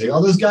retired and say,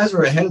 "Oh, those guys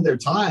were ahead of their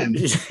time."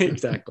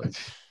 Exactly.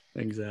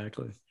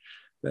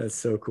 That's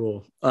so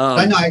cool.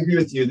 I know. I agree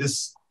with you.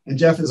 And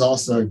Jeff has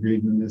also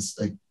agreed in this.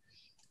 Like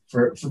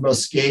for both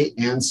skate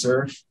and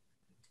surf,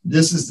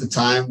 this is the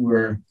time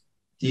where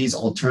these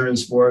alternative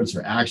sports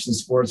or action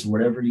sports, or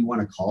whatever you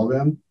want to call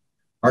them,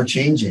 are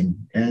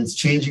changing. And it's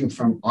changing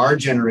from our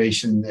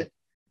generation that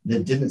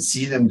didn't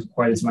see them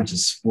quite as much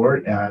as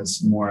sport,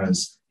 as more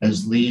as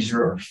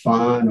leisure or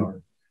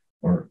fun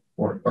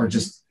or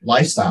just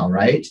lifestyle,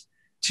 right?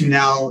 To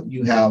now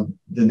you have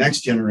the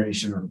next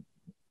generation, or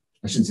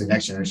I shouldn't say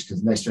next generation,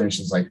 because the next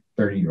generation is like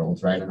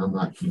 30-year-olds, right? And I'm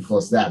not even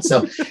close to that.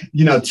 So,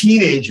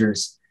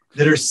 teenagers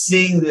that are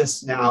seeing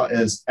this now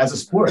as a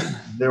sport.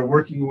 They're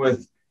working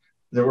with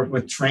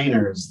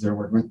trainers, they're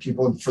working with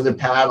people for their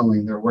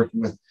paddling, they're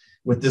working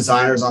with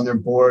designers on their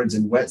boards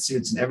and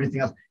wetsuits and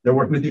everything else. They're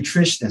working with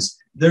nutritionists.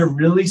 They're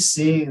really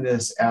seeing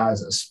this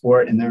as a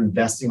sport, and they're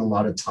investing a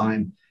lot of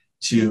time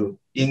to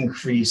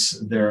increase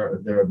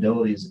their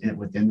abilities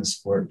within the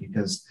sport,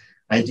 because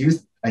I do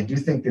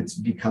think it's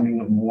becoming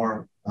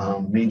more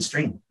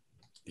mainstream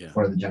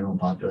for the general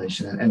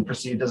population and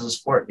perceived as a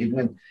sport,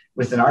 even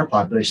within our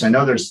population. I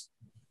know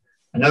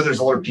there's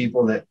older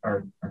people that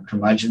are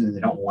curmudgeon and they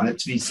don't want it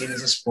to be seen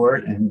as a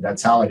sport, and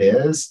that's how it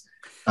is.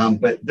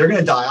 But they're going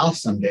to die off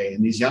someday,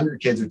 and these younger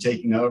kids are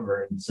taking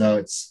over, and so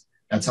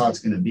that's how it's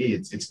going to be.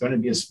 It's going to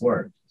be a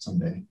sport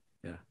someday.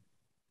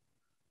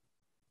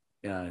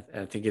 Yeah,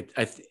 I think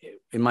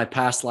in my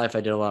past life, I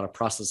did a lot of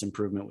process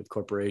improvement with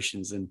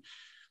corporations, and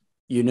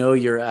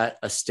you're at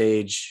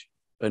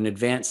an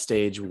advanced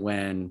stage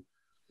when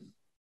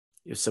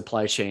your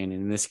supply chain,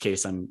 and in this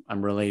case, I'm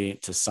relating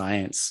it to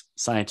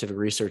scientific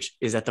research,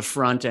 is at the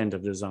front end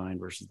of design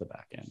versus the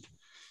back end.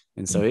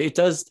 And so it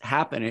does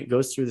happen. It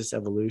goes through this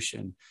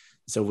evolution.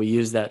 So we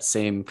use that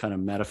same kind of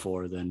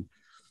metaphor, then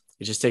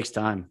it just takes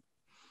time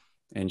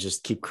and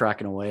just keep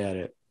cracking away at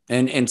it.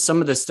 And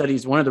some of the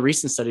studies, one of the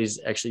recent studies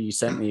actually you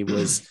sent me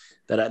was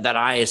that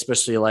I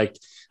especially liked,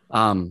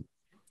 the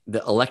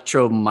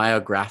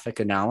electromyographic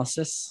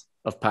analysis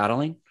of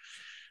paddling.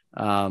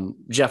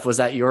 Jeff, was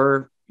that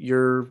your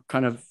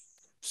kind of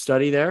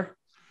study there?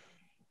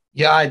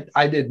 Yeah,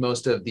 I did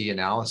most of the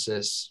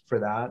analysis for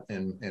that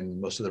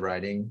and most of the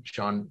writing.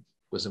 Sean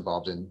was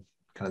involved in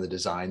kind of the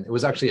design. It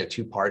was actually a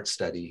 2-part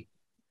study.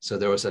 So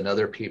there was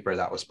another paper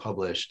that was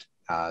published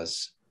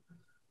as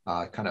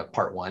kind of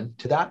part 1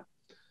 to that.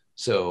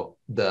 So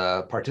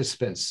the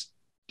participants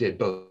did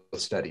both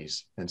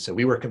studies. And so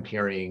we were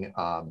comparing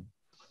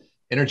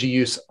energy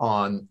use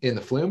in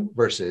the flume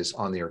versus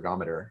on the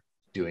ergometer,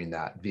 doing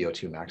that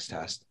VO2 max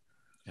test.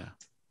 Yeah.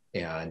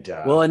 And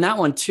and that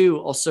one too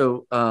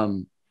also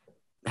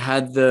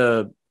had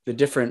the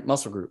different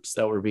muscle groups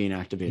that were being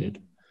activated,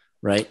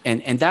 mm-hmm. right?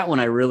 And that one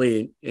I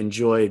really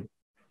enjoyed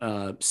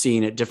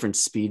seeing at different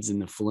speeds in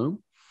the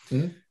flume.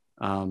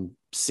 Mm-hmm.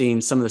 Seeing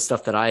some of the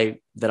stuff that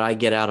I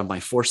get out of my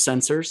force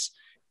sensors,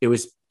 it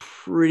was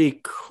pretty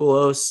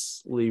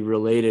closely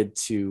related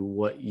to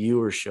what you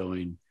were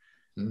showing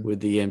mm-hmm. with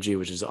the EMG,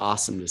 which is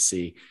awesome to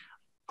see.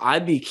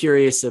 I'd be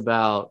curious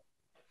about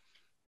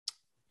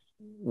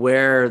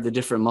where the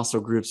different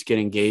muscle groups get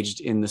engaged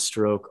in the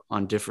stroke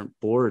on different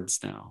boards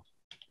now,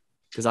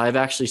 because I've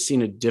actually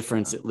seen a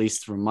difference, at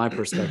least from my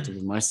perspective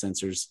with my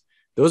sensors.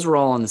 Those were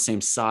all on the same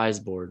size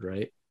board,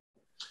 right?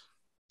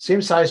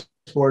 Same size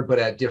board, but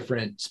at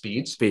different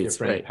speeds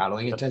different right.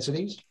 paddling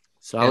intensities.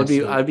 So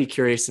I'd be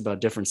curious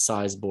about different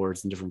size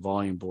boards and different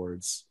volume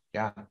boards.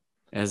 Yeah.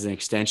 As an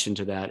extension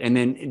to that. And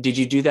then did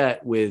you do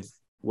that with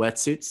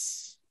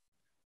wetsuits?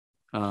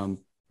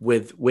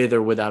 With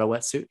or without a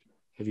wetsuit?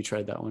 Have you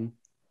tried that one?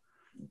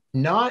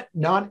 Not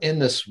in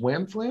the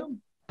swim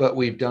flume, but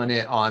we've done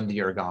it on the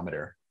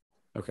ergometer.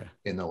 Okay.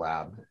 In the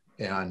lab.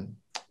 And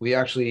we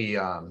actually,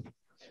 so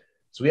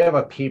we have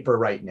a paper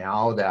right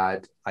now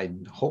that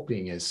I'm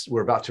hoping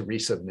we're about to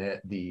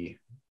resubmit the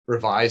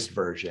revised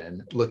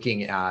version,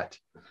 looking at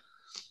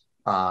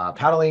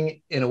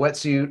paddling in a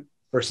wetsuit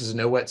versus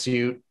no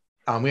wetsuit.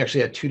 We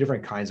actually had 2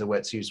 different kinds of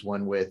wetsuits,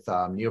 one with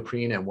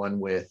neoprene and one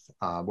with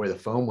where the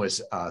foam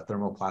was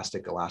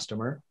thermoplastic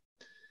elastomer,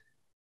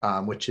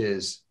 which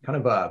is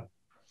kind of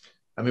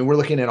we're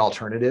looking at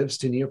alternatives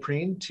to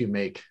neoprene to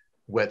make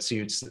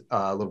wetsuits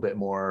a little bit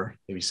more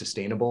maybe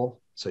sustainable.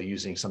 So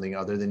using something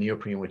other than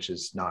neoprene, which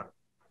is not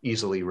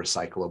easily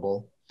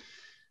recyclable.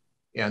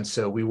 And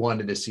so we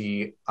wanted to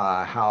see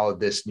how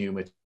this new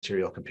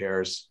material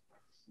compares.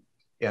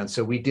 And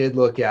so we did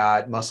look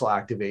at muscle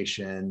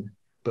activation,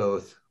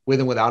 both with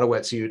and without a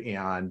wetsuit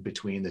and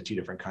between the 2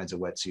 different kinds of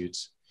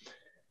wetsuits.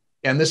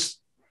 And this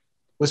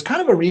was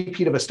kind of a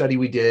repeat of a study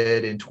we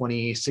did in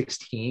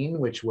 2016,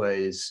 which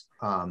was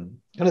kind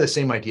of the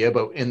same idea,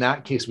 but in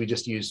that case, we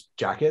just used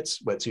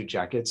wetsuit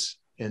jackets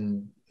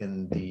in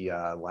the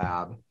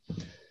lab.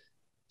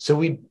 So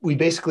we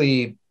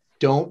basically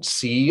don't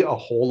see a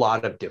whole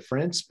lot of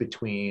difference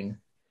between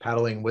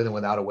paddling with and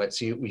without a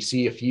wetsuit. We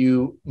see a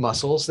few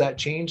muscles that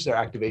change their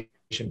activation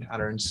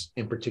patterns,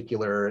 in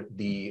particular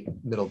the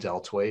middle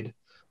deltoid,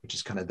 which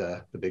is kind of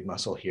the big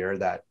muscle here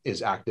that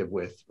is active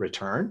with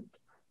return.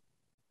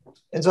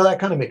 And so that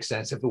kind of makes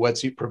sense. If the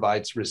wetsuit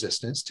provides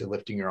resistance to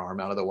lifting your arm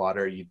out of the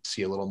water, you'd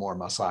see a little more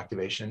muscle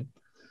activation.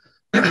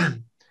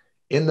 In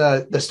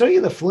the study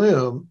of the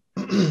flume,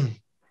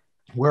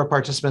 where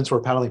participants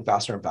were paddling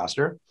faster and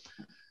faster,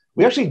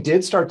 we actually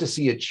did start to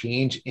see a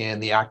change in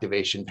the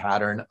activation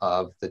pattern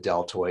of the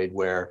deltoid,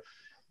 where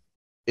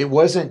it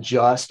wasn't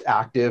just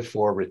active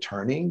for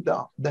returning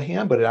the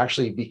hand, but it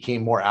actually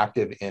became more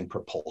active in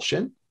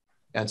propulsion.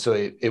 And so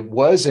it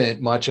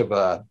wasn't much of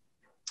a,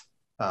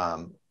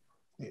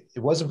 it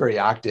wasn't very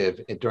active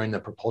during the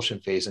propulsion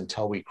phase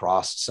until we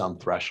crossed some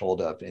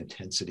threshold of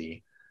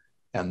intensity.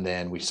 And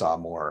then we saw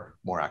more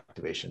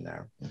activation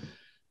there.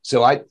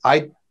 So I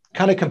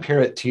kind of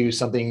compare it to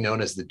something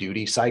known as the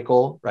duty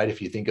cycle, right?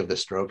 If you think of the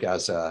stroke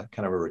as a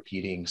kind of a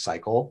repeating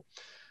cycle,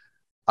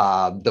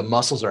 the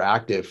muscles are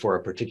active for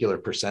a particular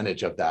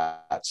percentage of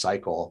that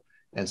cycle.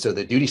 And so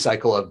the duty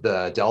cycle of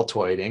the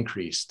deltoid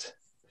increased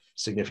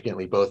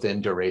significantly, both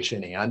in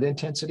duration and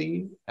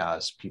intensity,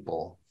 as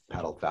people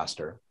paddled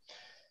faster.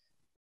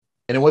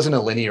 And it wasn't a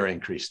linear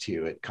increase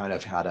too. It kind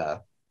of had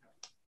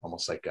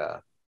almost like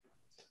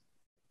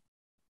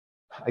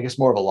I guess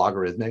more of a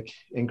logarithmic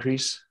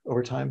increase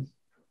over time.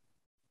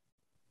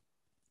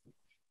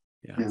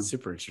 Yeah.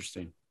 Super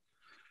interesting.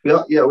 We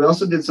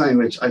also did something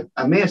which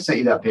I may have sent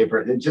you that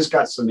paper. It just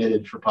got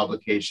submitted for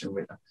publication.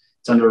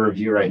 It's under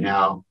review right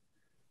now.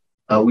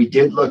 We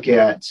did look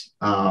at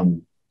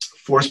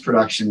force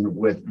production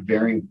with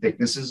varying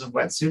thicknesses of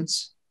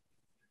wetsuits.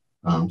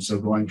 So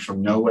going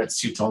from no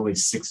wetsuit to all the way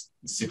 6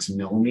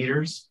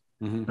 millimeters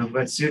of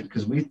wetsuit,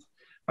 because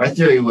our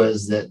theory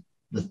was that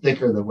the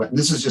thicker the wet,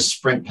 this is just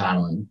sprint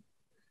paddling.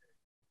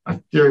 Our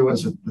theory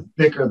was with the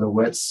thicker the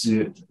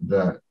wetsuit,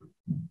 there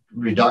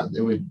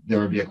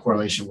would be a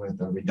correlation with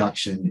a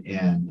reduction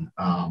in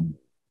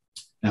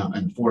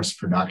force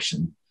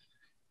production.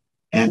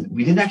 And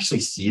we didn't actually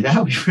see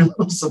that. We were a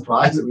little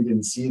surprised that we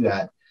didn't see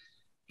that.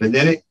 But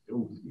then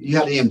you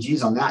had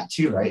EMGs on that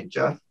too, right,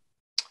 Jeff?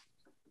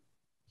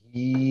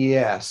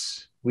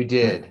 Yes, we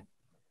did.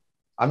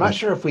 I'm not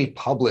sure if we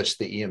published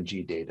the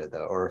EMG data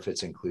though, or if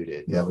it's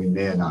included. Yeah, we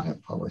may not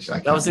have published.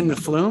 That was in the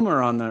flume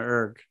or on the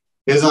erg?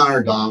 It was on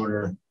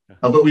ergometer.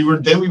 But we were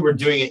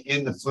doing it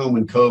in the flume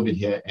when COVID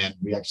hit, and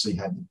we actually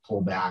had to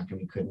pull back, and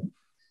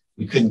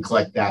we couldn't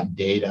collect that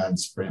data on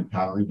sprint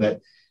paddling.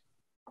 But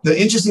the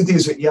interesting thing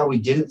is that, we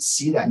didn't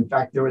see that. In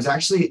fact, there was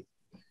actually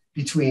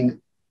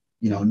between,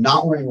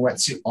 not wearing a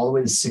wetsuit all the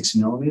way to 6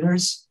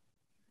 millimeters,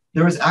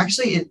 there was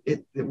actually,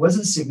 it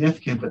wasn't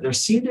significant, but there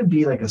seemed to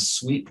be like a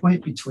sweet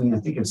point between, I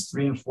think it was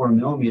 3 and 4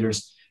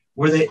 millimeters,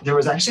 where there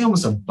was actually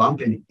almost a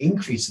bump in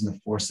increase in the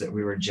force that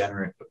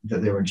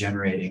they were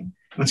generating.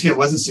 Once again, it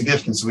wasn't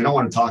significant, so we don't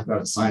want to talk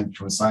about it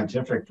from a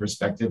scientific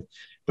perspective,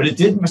 but it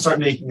did start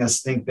making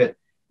us think that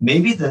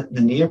maybe the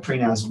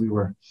neoprene, as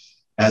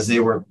they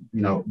were,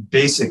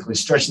 basically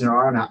stretching their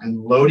arm out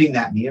and loading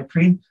that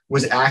neoprene,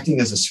 was acting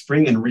as a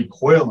spring and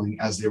recoiling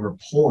as they were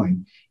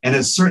pulling. And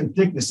at a certain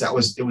thickness, it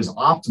was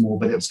optimal,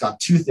 but it got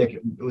too thick.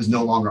 It was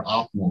no longer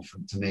optimal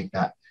to make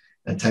that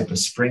type of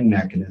spring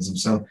mechanism.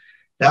 So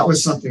that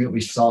was something that we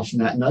saw from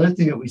that. Another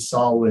thing that we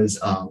saw was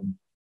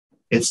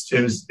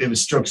it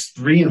was strokes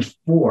 3 and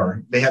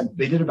 4. They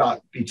did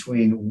about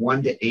between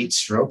 1 to 8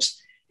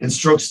 strokes. And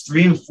strokes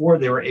 3 and 4,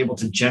 they were able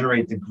to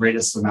generate the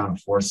greatest amount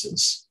of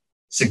forces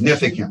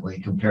significantly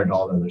compared to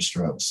all the other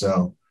strokes.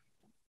 So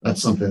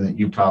that's something that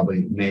you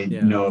probably may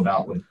know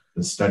about with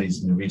the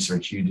studies and the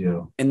research you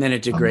do. And then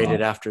it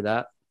degraded after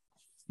that.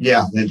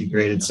 Yeah, then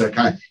degraded. Yeah. So it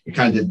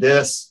kind of did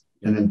this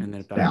and then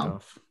it backed down.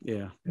 Off.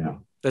 Yeah. Yeah.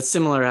 That's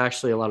similar,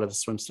 actually, a lot of the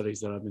swim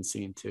studies that I've been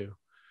seeing too.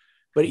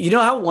 But you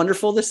know how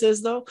wonderful this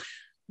is, though?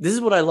 This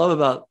is what I love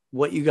about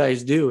what you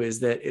guys do,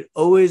 is that it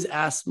always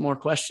asks more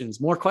questions.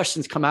 More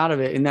questions come out of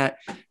it. And that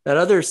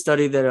other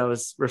study that I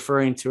was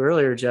referring to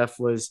earlier, Jeff,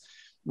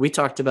 we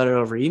talked about it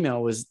over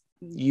email, was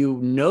you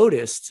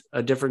noticed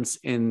a difference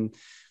in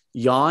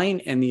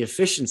yawing and the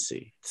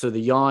efficiency. So the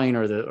yawing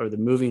or the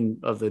moving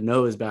of the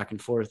nose back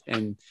and forth,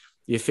 and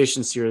the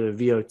efficiency or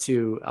the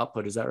VO2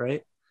 output. Is that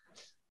right?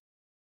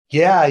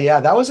 Yeah.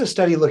 That was a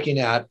study looking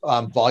at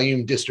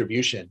volume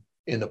distribution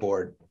in the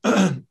board.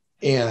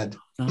 And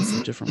that's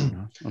a different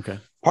one. Huh? Okay.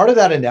 Part of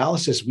that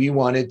analysis, we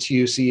wanted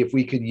to see if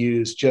we could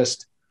use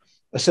just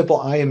a simple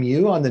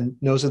IMU on the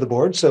nose of the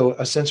board. So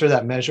a sensor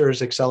that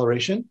measures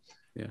acceleration.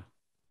 Yeah.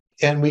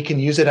 And we can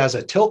use it as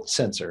a tilt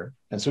sensor.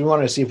 And so we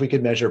wanted to see if we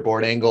could measure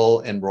board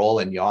angle and roll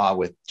and yaw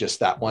with just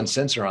that one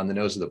sensor on the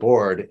nose of the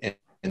board,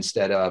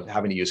 instead of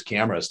having to use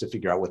cameras to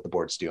figure out what the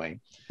board's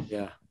doing.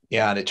 Yeah.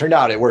 And it turned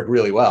out it worked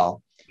really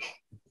well.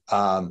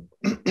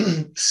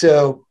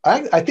 So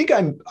I think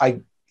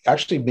I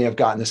actually may have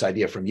gotten this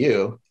idea from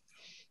you,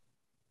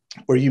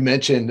 where you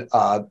mentioned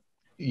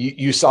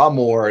you saw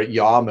more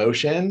yaw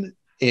motion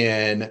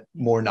in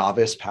more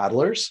novice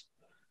paddlers.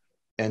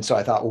 And so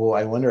I thought, well,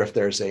 I wonder if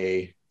there's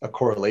a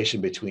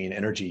correlation between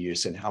energy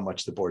use and how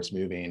much the board's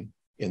moving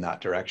in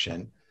that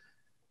direction.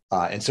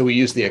 And so we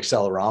used the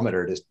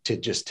accelerometer to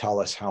just tell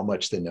us how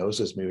much the nose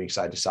was moving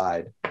side to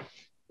side.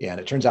 And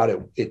it turns out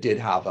it did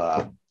have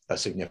a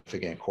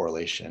significant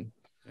correlation.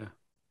 Yeah.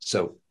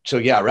 So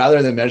yeah,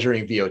 rather than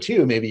measuring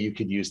VO2, maybe you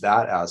could use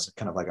that as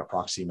kind of like a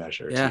proxy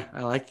measure. Yeah,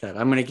 I like that.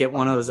 I'm going to get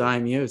one of those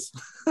IMUs.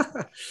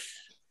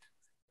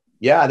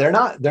 Yeah, they're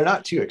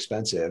not too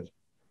expensive.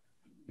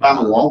 I'm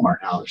a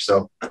Walmart now,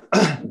 so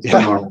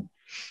Yeah. normal.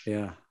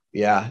 Yeah.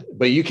 Yeah.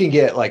 But you can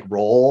get like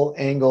roll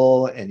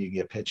angle and you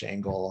get pitch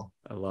angle.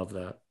 I love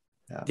that.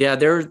 Yeah. Yeah.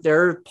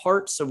 There are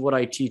parts of what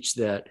I teach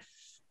that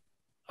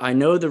I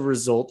know the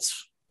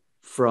results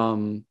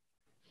from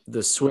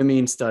the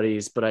swimming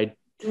studies, but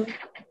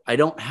I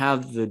don't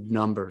have the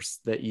numbers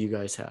that you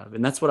guys have.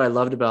 And that's what I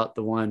loved about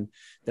the one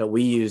that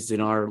we used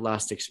in our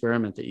last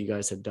experiment that you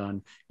guys had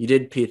done. You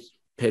did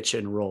pitch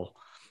and roll,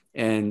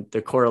 and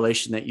the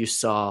correlation that you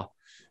saw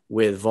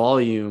with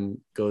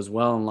volume goes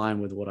well in line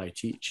with what I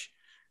teach.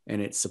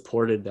 And it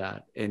supported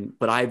that.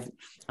 But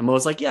I'm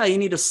always like, yeah, you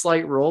need a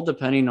slight roll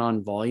depending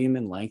on volume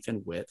and length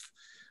and width.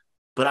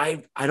 But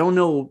I don't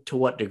know to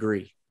what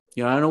degree.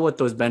 I don't know what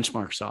those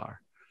benchmarks are.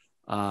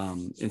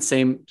 And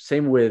same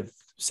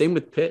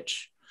with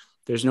pitch.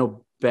 There's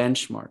no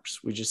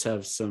benchmarks. We just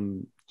have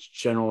some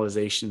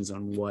generalizations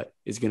on what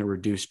is going to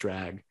reduce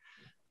drag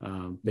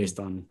based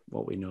on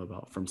what we know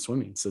about from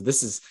swimming. So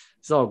this is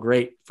all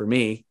great for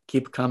me.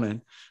 Keep it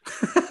coming.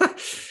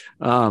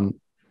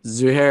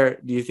 Zouhair,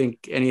 do you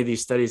think any of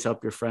these studies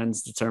help your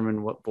friends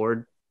determine what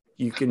board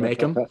you can make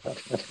them?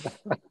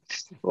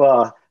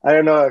 Well, I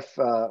don't know if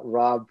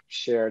Rob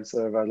shared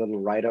sort of our little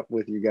write-up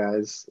with you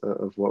guys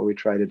of what we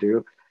try to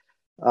do.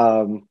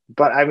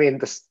 But I mean,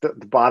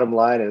 the bottom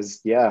line is,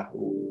 yeah,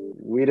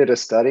 we did a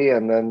study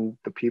and then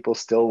the people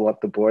still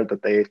want the board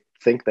that they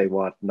think they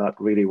want,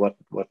 not really what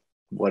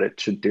it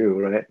should do,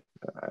 right?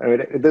 I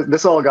mean,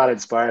 this all got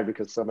inspired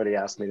because somebody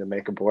asked me to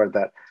make a board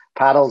that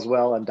paddles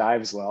well and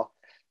dives well.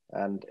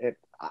 And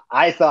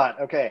I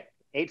thought, okay,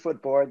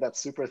 8-foot board, that's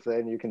super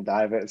thin, you can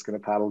dive it, it's going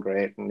to paddle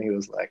great. And he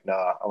was like, no,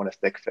 I want a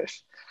thick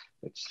fish,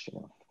 which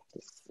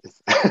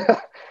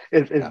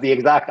is the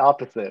exact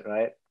opposite,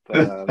 right?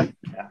 But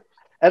yeah.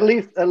 At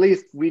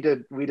least we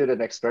did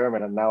an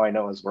experiment, and now I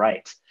know it's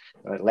right.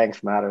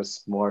 Length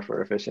matters more for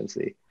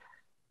efficiency.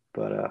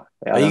 But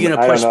are you going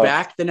to push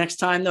back the next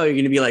time though? You're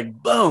going to be like,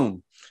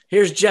 boom,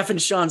 here's Jeff and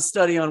Sean's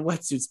study on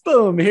wetsuits.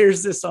 Boom,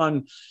 here's this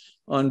on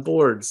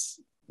boards.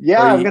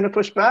 Yeah, I'm going to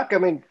push back. I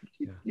mean,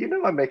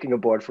 I'm making a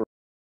board for,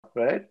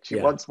 right? She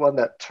wants one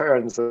that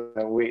turns,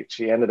 and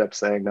she ended up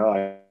saying, no,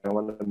 I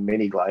want a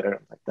mini glider.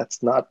 I'm like,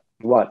 that's not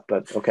what,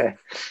 but okay,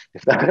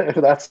 if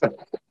that's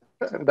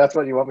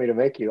what you want me to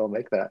make you, I'll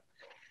make that.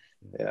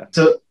 Yeah.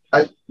 So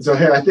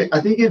here, I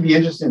think it'd be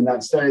interesting in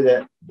that study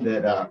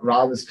that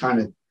Rob was kind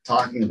of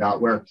talking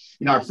about, where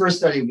our first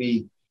study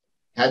we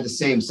had the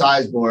same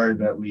size board,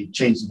 but we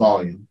changed the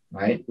volume,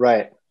 right?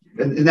 Right.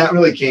 And that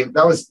really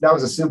that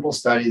was a simple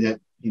study that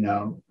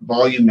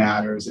volume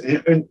matters,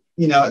 and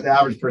the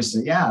average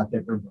person,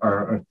 thicker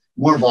or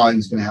more volume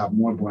is going to have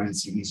more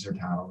buoyancy, easier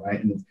paddle,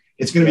 right? And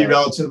it's going to be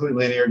relatively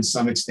linear to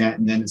some extent,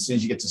 and then as soon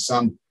as you get to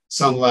some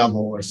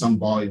level or some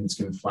volume, it's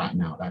going to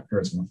flatten out. That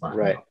curve's going to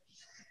flatten out.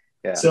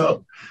 Yeah.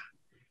 So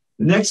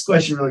the next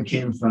question really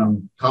came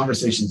from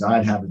conversations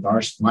I'd had with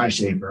my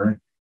shaper,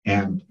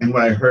 and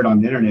what I heard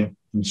on the internet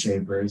from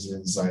shapers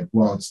is like,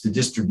 well, it's the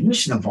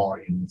distribution of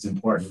volume that's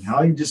important.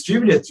 How you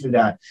distribute it through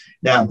that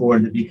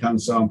board that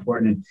becomes so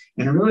important.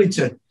 And really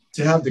to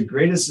have the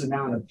greatest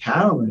amount of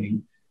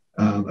paddling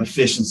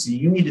efficiency,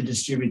 you need to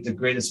distribute the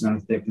greatest amount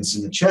of thickness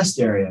in the chest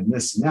area and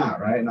this and that,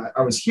 right? And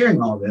I was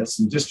hearing all this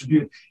and it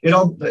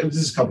was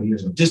just a couple of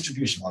years ago,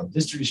 distribution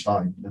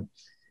volume.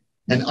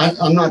 And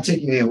I'm not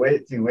taking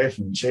anything away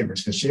from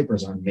shapers, because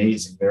shapers are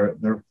amazing.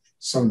 They're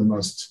some of the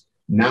most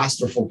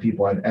masterful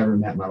people I've ever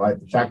met in my life.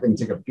 The fact that I can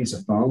take a piece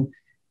of foam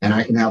and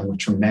I can have a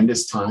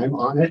tremendous time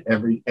on it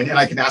and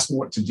I can ask them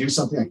what to do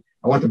something. Like,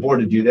 I want the board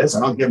to do this. I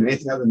don't give them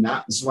anything other than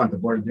that. This is what I want the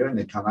board to do. And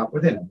they come up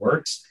with it and it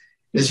works.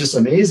 It's just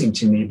amazing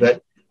to me.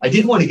 But I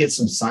did want to get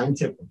some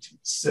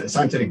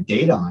scientific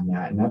data on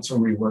that. And that's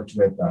when we worked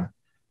with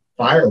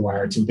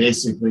Firewire to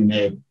basically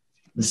make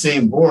the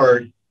same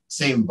board,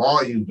 same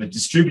volume, but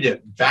distribute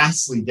it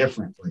vastly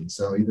differently.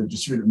 So either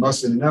distribute it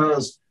mostly in the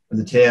nose or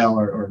the tail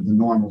or the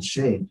normal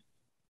shape.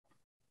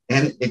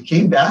 And it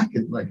came back,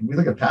 like we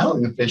look at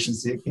paddling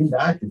efficiency, it came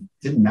back, it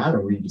didn't matter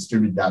where you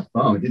distributed that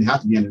foam. It didn't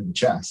have to be under the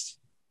chest.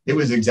 It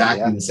was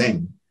exactly the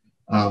same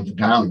for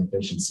paddling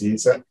efficiency.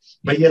 So,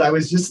 but yet I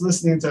was just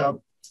listening to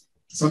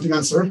something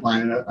on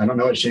Surfline, and I don't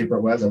know what shaper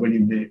it was. I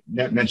wouldn't even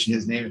mention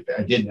his name if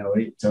I did know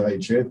it, to tell you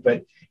the truth,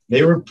 but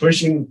they were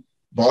pushing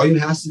volume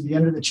has to be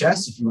under the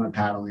chest if you want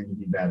paddling to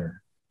be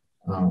better.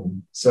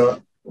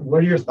 So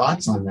what are your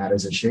thoughts on that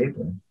as a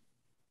shaper?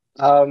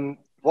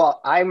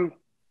 Well, I'm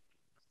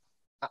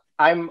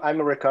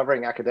a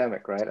recovering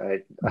academic,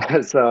 right?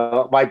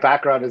 So my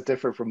background is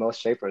different from most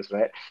shapers,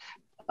 right?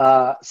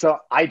 So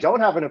I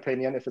don't have an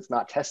opinion if it's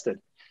not tested.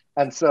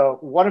 And so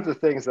one of the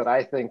things that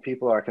I think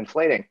people are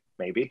conflating,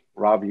 maybe,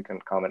 Rob, you can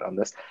comment on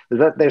this, is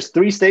that there's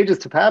 3 stages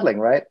to paddling,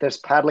 right? There's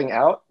paddling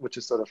out, which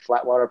is sort of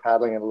flat water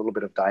paddling and a little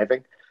bit of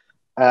diving.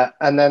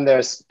 And then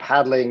there's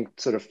paddling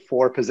sort of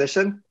for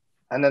position.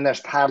 And then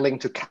there's paddling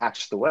to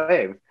catch the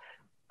wave.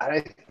 And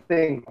I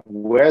think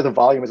where the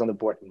volume is on the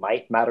board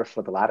might matter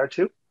for the latter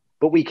two,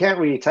 but we can't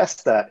really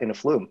test that in a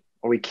flume,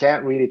 or we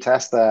can't really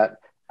test that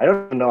I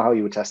don't know how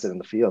you would test it in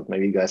the field.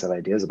 Maybe you guys have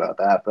ideas about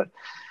that, but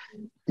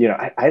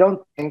I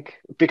don't think,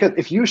 because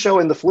if you show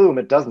in the flume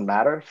it doesn't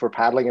matter for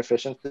paddling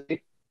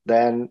efficiency,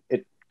 then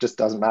it just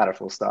doesn't matter,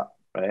 full stop,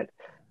 right?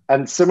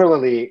 And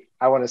similarly,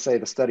 I want to say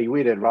the study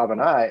we did, Rob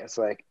and I, it's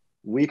like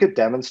we could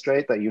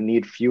demonstrate that you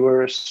need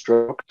fewer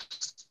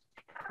strokes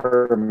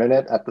per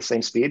minute at the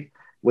same speed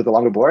with a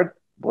longer board.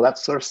 Well, that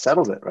sort of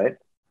settles it, right?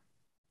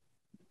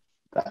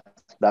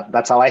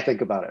 That's how I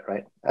think about it,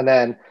 right? And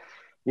then,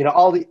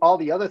 all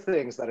the other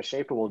things that a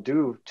shaper will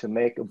do to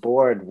make a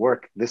board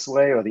work this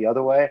way or the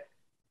other way,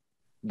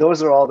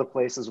 those are all the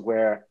places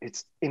where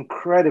it's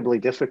incredibly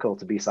difficult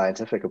to be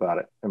scientific about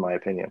it, in my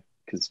opinion,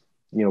 because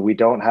we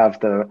don't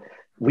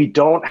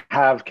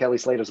have Kelly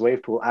Slater's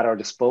wave pool at our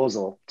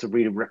disposal to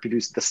really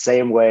reproduce the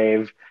same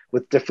wave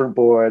with different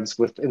boards,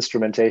 with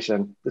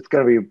instrumentation. It's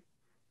going to be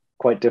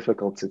quite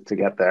difficult to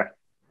get there.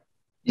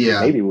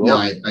 Yeah, maybe we'll. No,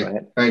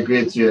 right? I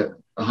agree with you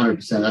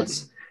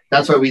 100%.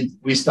 That's why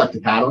we stuck to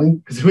paddling,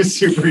 because it was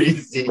super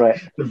easy.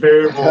 Right. The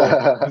variable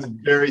was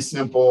very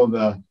simple.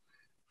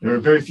 There were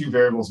very few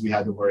variables we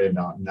had to worry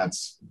about, and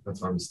that's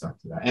why we stuck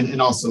to that.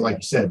 And also, like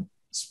you said,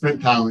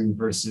 sprint paddling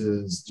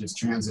versus just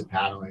transit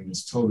paddling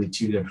is totally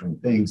two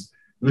different things.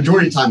 The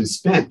majority of time is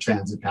spent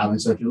transit paddling.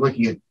 So if you're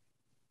looking at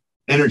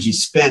energy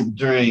spent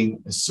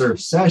during a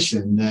surf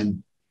session,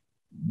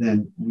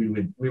 then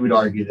we would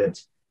argue that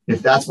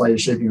if that's why you're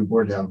shaping a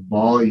board to have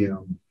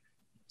volume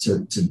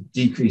to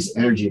decrease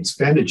energy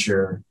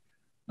expenditure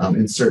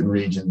in certain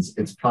regions,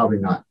 it's probably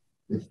not.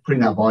 If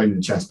putting that volume in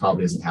the chest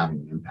probably isn't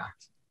having an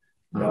impact.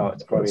 No,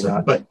 it's probably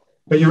not. But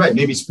you're right.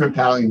 Maybe sprint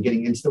paddling and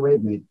getting into the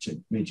wave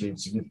may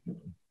change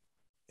significantly.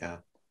 Yeah.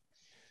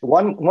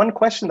 One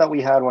question that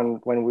we had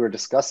when we were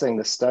discussing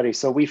this study.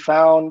 So we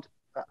found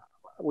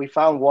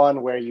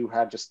one where you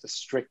had just a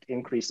strict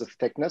increase of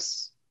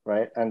thickness,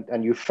 right?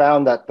 And you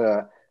found that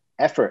the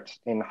effort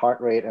in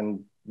heart rate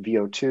and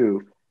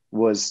VO2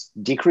 was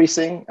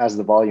decreasing as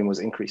the volume was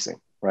increasing,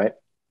 right?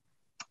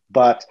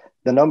 But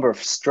the number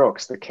of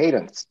strokes, the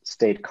cadence,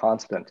 stayed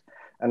constant.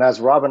 And as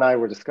Rob and I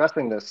were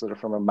discussing this sort of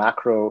from a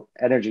macro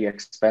energy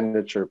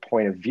expenditure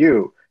point of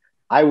view,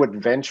 I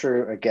would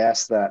venture a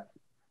guess that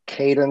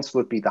cadence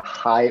would be the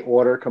high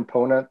order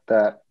component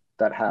that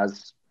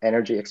has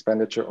energy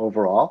expenditure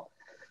overall.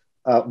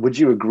 Would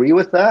you agree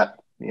with that?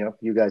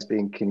 You guys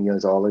being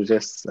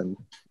kinesiologists and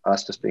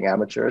us just being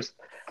amateurs.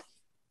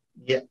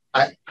 Yeah,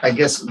 I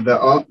guess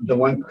the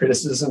one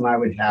criticism I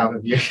would have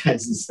of your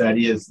guys'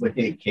 study is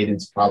looking at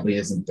cadence probably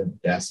isn't the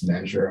best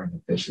measure of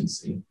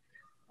efficiency.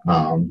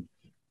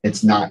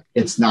 It's not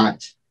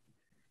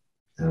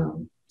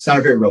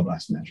a very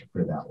robust measure,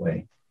 put it that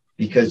way,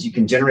 because you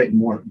can generate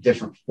more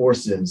different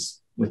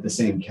forces with the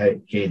same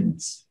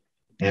cadence.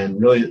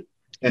 And really,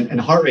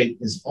 and heart rate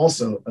is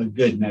also a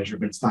good measure,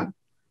 but it's not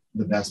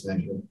the best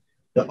measure.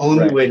 The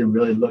only way to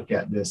really look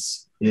at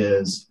this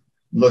is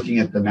looking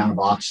at the amount of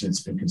oxygen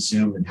that's been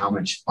consumed and how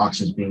much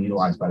oxygen is being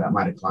utilized by that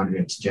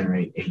mitochondria to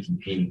generate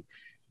ATP.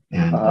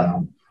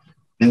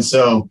 And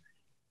so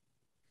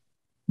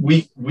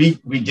we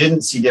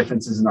didn't see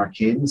differences in our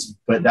cadence,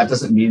 but that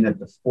doesn't mean that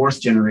the force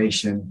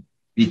generation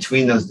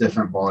between those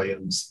different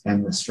volumes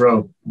and the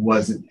stroke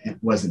wasn't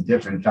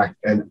different. In fact,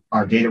 and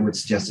our data would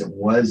suggest it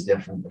was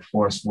different. The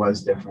force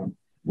was different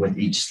with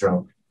each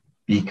stroke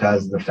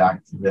because of the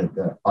fact that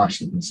the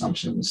oxygen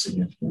consumption was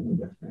significantly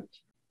different.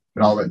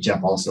 But I'll let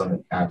Jeff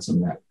also add some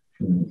of that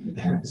from the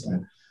hand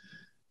side.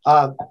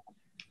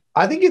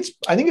 I think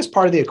it's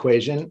part of the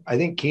equation. I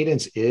think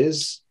cadence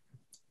is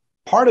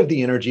part of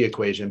the energy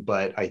equation,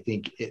 but I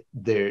think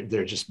there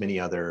are just many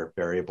other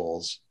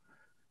variables.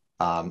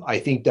 I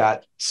think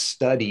that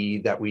study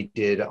that we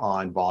did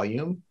on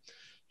volume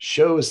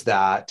shows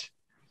that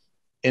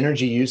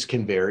energy use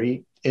can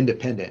vary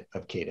independent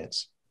of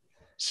cadence.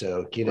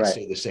 So cadence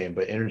stay the same,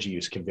 but energy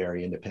use can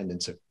vary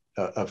independent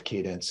of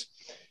cadence.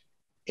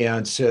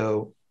 And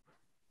so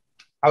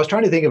I was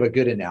trying to think of a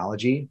good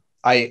analogy.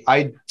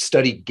 I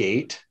studied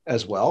gait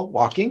as well,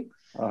 walking.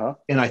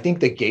 And I think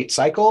the gait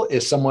cycle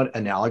is somewhat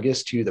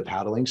analogous to the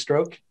paddling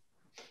stroke.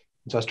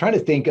 So I was trying to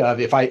think of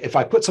if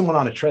I put someone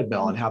on a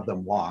treadmill and have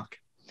them walk,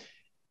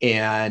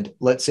 and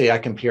let's say I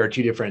compare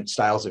two different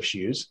styles of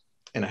shoes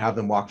and I have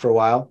them walk for a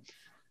while,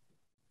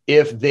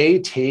 if they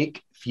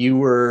take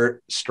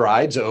fewer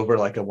strides over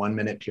like a 1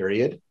 minute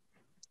period,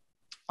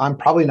 I'm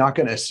probably not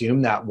going to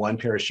assume that one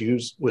pair of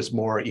shoes was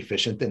more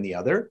efficient than the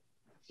other,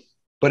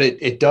 but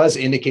it does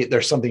indicate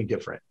there's something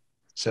different.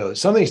 So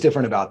something's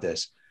different about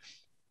this.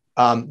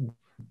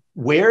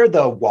 Where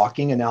the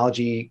walking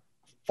analogy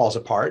falls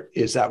apart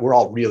is that we're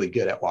all really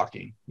good at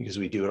walking because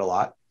we do it a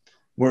lot.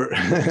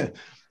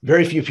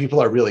 Very few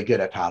people are really good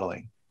at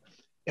paddling.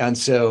 And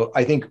so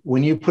I think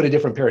when you put a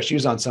different pair of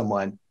shoes on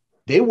someone,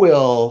 they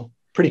will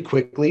pretty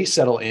quickly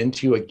settle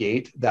into a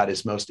gait that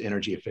is most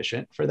energy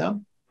efficient for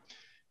them.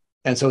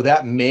 And so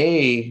that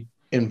may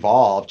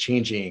involve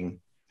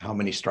changing how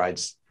many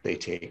strides they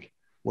take.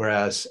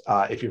 Whereas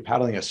if you're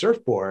paddling a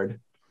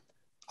surfboard,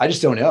 I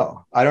just don't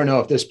know. I don't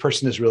know if this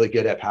person is really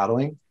good at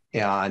paddling.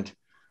 And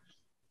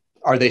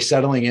are they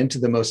settling into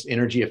the most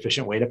energy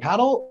efficient way to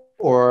paddle,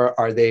 or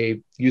are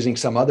they using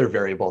some other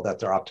variable that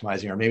they're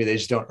optimizing? Or maybe they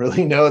just don't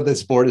really know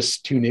this board is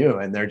too new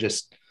and they're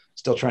just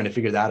still trying to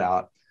figure that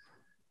out.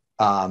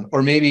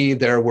 Or maybe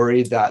they're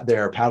worried that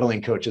their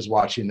paddling coach is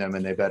watching them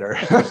and they better,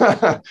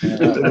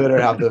 they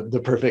better have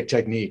the perfect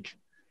technique.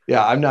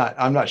 Yeah,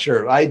 I'm not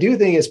sure. I do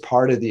think it's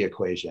part of the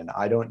equation.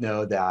 I don't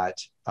know that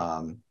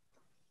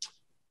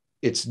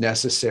it's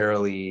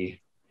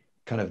necessarily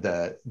kind of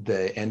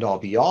the end all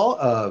be all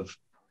of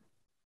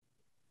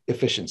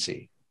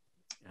efficiency.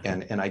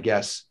 And I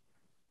guess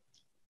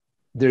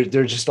there's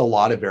just a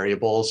lot of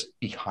variables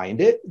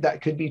behind it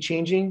that could be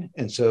changing.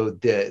 And so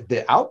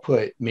the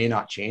output may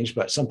not change,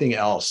 but something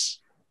else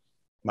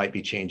might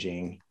be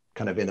changing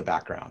kind of in the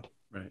background.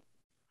 Right.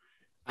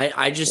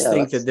 I just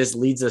think that this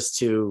leads us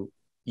to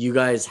you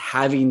guys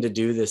having to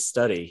do this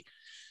study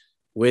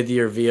with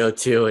your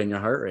VO2 and your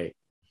heart rate.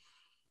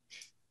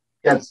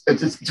 Yeah,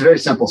 it's a very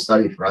simple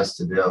study for us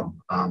to do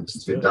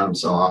since we've done them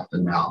so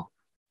often now.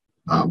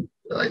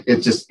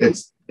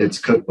 It's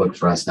cookbook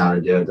for us now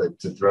to do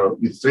to throw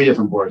 3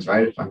 different boards,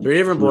 right? Three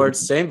different boards,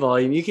 same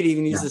volume. You could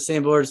even use the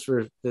same boards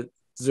for the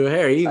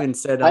Zouhair. He even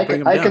said, I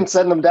can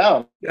send them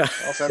down. Yeah.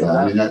 I'll send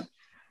them down.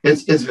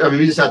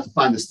 We just have to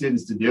find the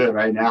students to do it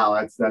right now.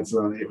 It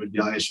would be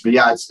an issue. But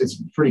yeah,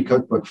 it's pretty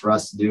cookbook for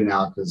us to do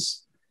now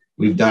because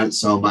we've done it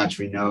so much.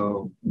 We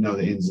know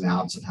the ins and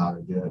outs of how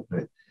to do it.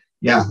 But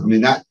yeah, I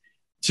mean, that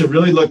to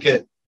really look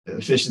at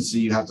efficiency,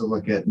 you have to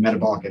look at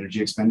metabolic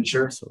energy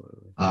expenditure.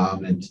 Absolutely.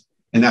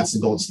 And that's the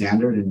gold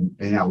standard. And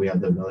yeah, we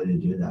have the ability to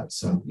do that.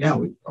 So yeah,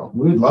 we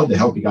would love to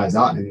help you guys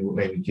out in any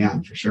way we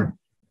can, for sure.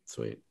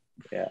 Sweet.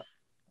 Yeah.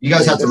 You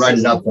guys have to write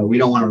it up though. We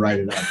don't want to write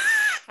it up.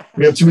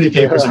 We have too many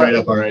papers to write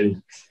up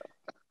already.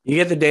 You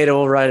get the data,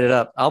 we'll write it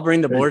up. I'll bring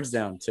the boards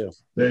down too.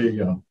 There you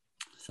go.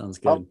 Sounds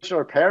good. I'm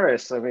sure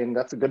Paris. I mean,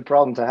 that's a good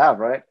problem to have,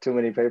 right? Too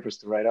many papers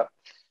to write up.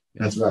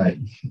 That's right.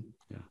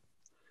 Yeah.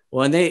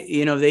 Well, and they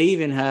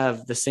even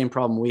have the same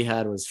problem we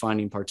had was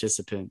finding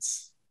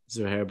participants,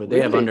 Zouhair, but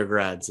they have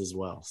undergrads as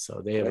well.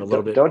 So they have a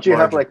little bit. Don't you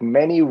have like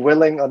many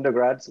willing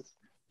undergrads?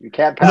 You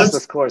can't pass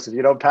this course if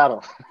you don't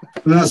paddle.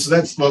 No, so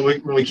that's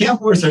we can't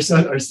force our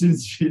students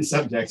to choose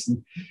subjects.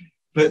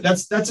 But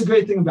that's a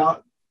great thing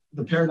about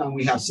the paradigm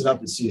we have set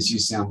up at CSU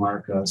San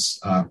Marcos.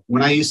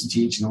 When I used to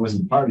teach and I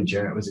wasn't department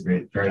chair, it was a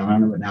great paradigm. I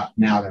remember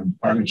now that I'm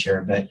department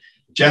chair, but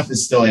Jeff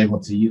is still able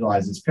to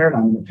utilize this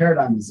paradigm. And the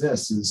paradigm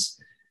is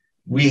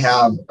we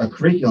have a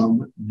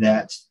curriculum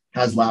that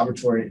has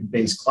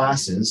laboratory-based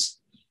classes,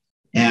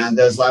 and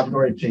those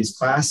laboratory-based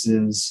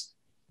classes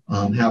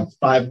have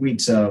 5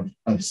 weeks of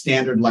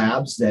standard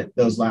labs that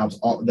those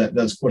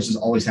courses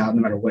always have,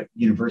 no matter what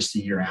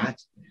university you're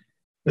at.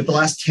 But the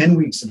last 10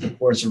 weeks of the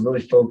course are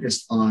really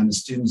focused on the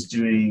students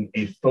doing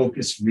a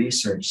focused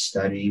research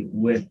study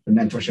with the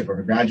mentorship of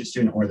a graduate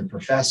student or the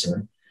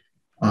professor.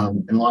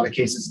 In a lot of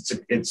cases,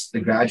 it's the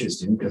graduate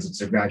student because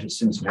it's a graduate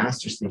student's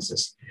master's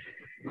thesis.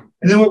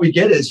 And then what we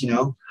get is,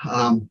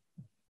 7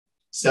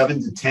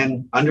 to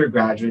 10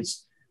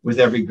 undergraduates with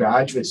every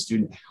graduate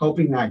student,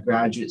 helping that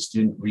graduate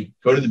student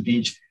go to the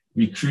beach,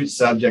 recruit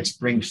subjects,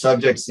 bring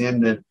subjects in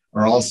that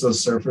are also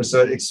surfers.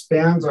 So it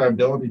expands our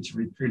ability to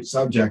recruit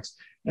subjects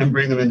and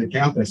bring them into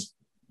campus.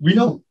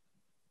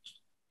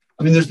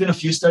 There's been a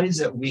few studies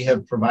that we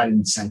have provided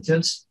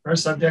incentives for our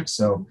subjects.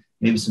 So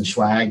maybe some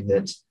swag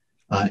that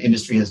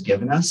industry has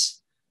given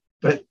us.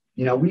 But,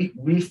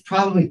 we've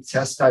probably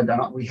tested,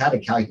 we had a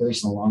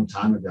calculation a long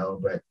time ago,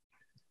 but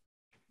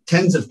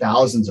tens of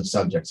thousands of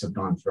subjects have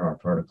gone through our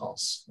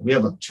protocols. We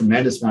have a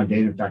tremendous amount of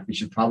data. In fact, we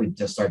should probably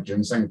just start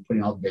doing something,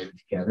 putting all the data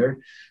together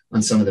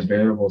on some of the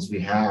variables we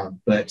have.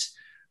 But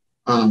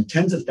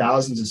tens of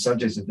thousands of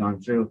subjects have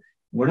gone through.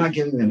 We're not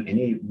giving them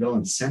any real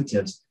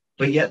incentives,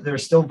 but yet they're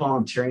still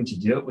volunteering to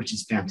do it, which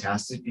is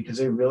fantastic because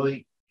they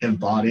really have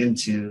bought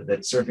into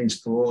that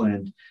surfing's cool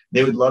and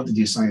they would love to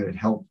do something that would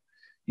help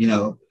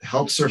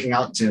surfing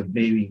out to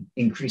maybe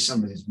increase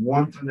somebody's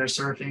warmth when they're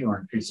surfing or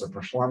increase their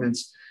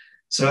performance.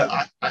 So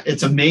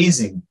it's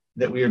amazing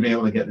that we were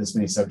able to get this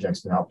many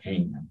subjects without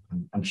paying them.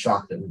 I'm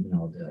shocked that we've been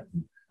able to do it.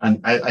 And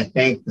I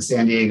thank the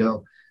San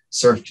Diego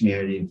surf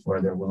community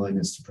for their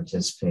willingness to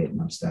participate in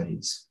our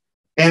studies.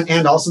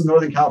 And also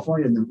Northern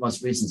California in the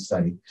most recent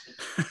study.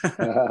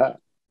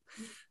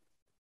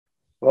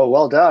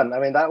 Well done. I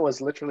mean, that was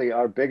literally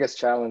our biggest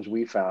challenge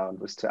we found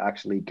was to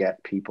actually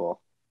get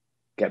people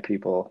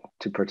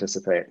to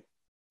participate.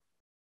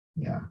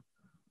 Yeah.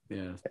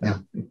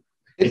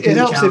 It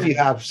helps if you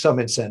have some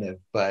incentive,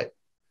 but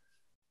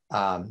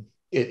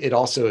it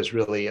also is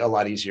really a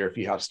lot easier if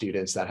you have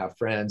students that have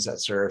friends that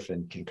surf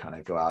and can kind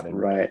of go out and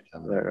right.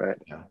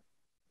 Yeah.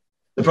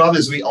 The problem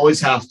is we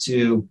always have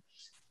to,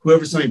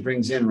 whoever somebody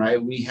brings in,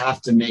 right, we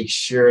have to make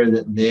sure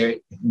that they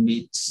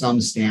meet some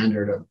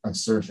standard of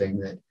surfing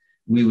that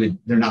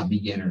they're not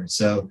beginners.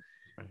 So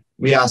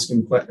we ask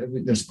them,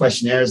 there's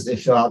questionnaires they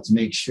fill out to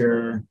make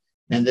sure.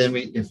 And then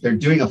if they're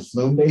doing a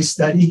flume-based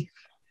study,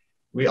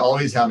 we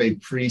always have a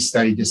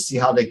pre-study to see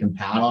how they can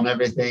paddle and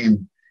everything.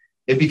 And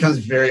it becomes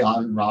very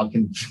obvious. Rob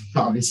can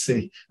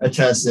obviously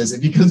attest this.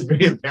 It becomes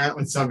very apparent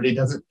when somebody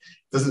doesn't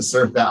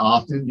surf that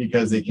often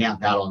because they can't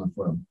paddle on the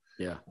flume.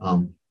 Yeah.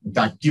 In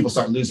fact, people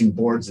start losing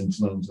boards in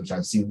flumes, which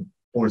I've seen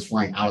boards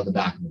flying out of the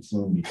back of the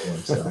flume before.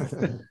 So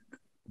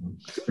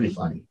it's pretty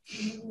funny.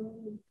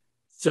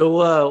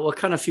 So what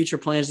kind of future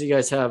plans do you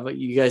guys have?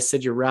 You guys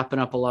said you're wrapping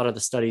up a lot of the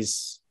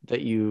studies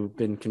that you've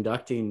been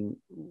conducting.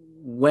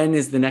 When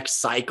is the next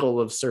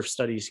cycle of surf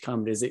studies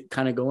come? Does it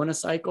kind of go in a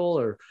cycle,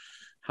 or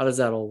how does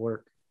that all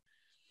work?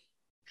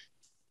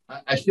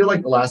 I feel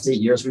like the last 8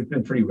 years, we've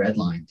been pretty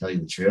redline, tell you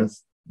the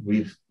truth.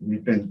 We've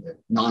been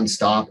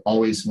nonstop,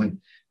 always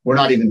when we're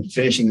not even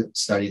finishing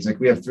studies. Like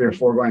we have 3 or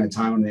 4 going at a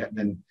time, and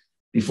then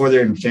before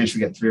they're even finished, we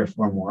get 3 or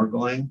 4 more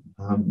going.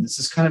 This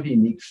is kind of a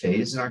unique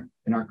phase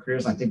in our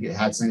careers. I think it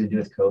had something to do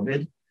with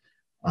COVID.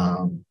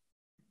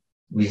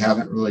 We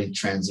haven't really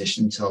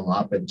transitioned to a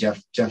lot, but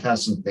Jeff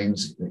has some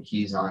things that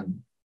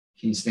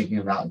he's thinking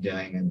about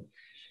doing.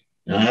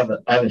 And I have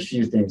a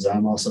few things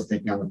I'm also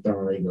thinking on the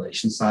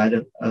thermoregulation side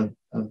of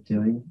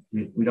doing.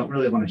 We don't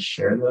really want to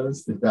share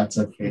those, if that's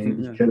okay,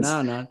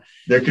 because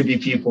there could be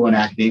people in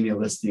academia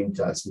listening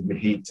to us. We would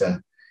hate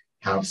to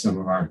have some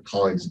of our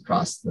colleagues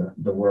across the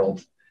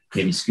world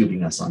maybe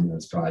scooping us on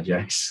those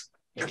projects.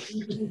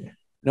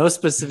 No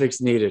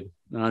specifics needed.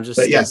 No,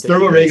 but yes,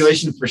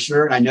 thermoregulation for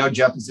sure. And I know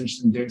Jeff is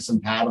interested in doing some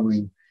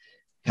paddling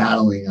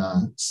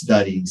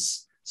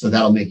studies. So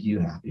that'll make you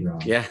happy,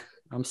 Rob. Yeah,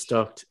 I'm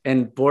stoked.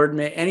 And board,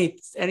 any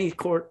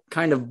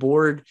kind of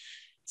board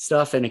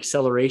stuff and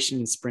acceleration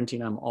and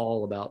sprinting, I'm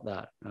all about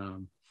that.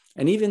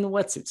 And even the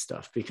wetsuit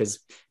stuff, because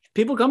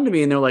people come to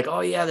me and they're like,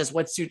 oh yeah, this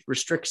wetsuit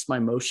restricts my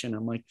motion.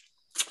 I'm like,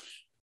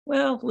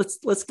 well,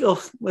 let's go.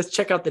 Let's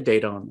check out the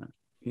data on that,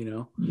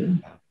 Yeah.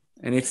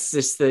 And it's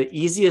just the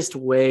easiest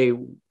way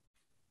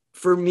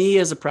for me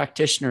as a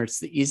practitioner. It's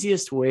the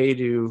easiest way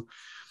to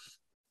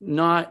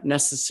not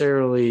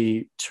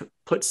necessarily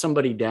put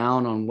somebody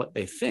down on what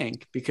they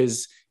think,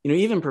 because,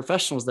 even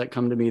professionals that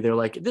come to me, they're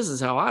like, this is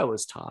how I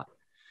was taught.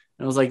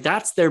 And I was like,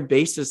 that's their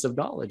basis of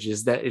knowledge,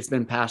 is that it's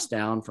been passed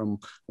down from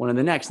one to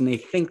the next. And they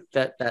think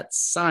that that's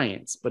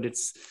science, but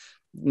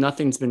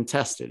nothing's been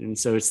tested. And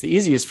so it's the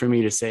easiest for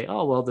me to say,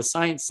 oh, well, the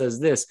science says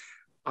this.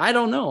 I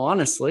don't know,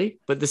 honestly,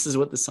 but this is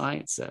what the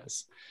science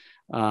says.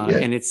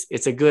 And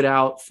it's a good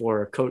out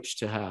for a coach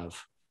to have.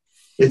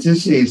 It's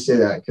interesting you say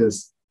that,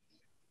 because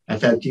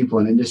I've had people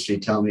in industry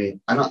tell me,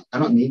 I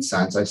don't need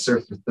science. I've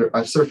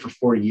surfed for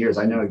 40 years.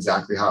 I know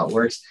exactly how it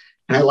works.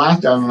 And I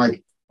laughed at them. I'm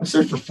like, I've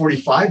surfed for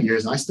 45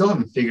 years and I still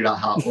haven't figured out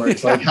how it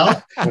works. Like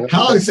how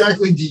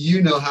exactly do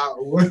you know how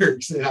it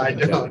works? And I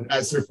don't. I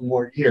surfed for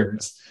more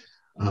years.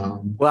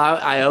 Well,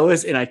 I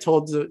always, and I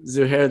told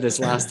Zouhair this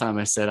last time,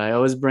 I said, I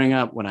always bring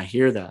up, when I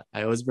hear that,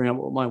 I always bring up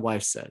what my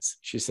wife says.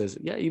 She says,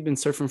 yeah, you've been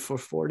surfing for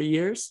 40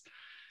 years.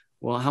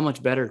 Well, how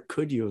much better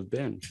could you have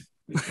been?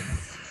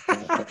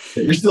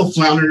 You're still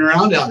floundering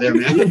around out there,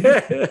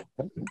 man.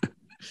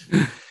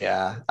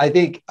 Yeah. I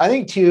think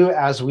too,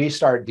 as we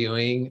start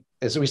getting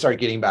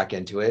back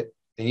into it,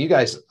 and you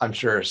guys, I'm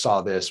sure,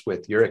 saw this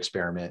with your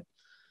experiment.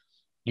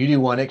 You do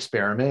one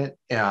experiment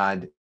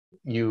and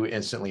you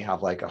instantly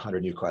have like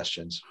 100 new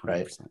questions,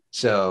 right? 100%.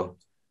 So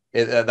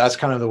that's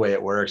kind of the way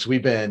it works.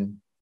 We've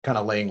been kind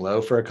of laying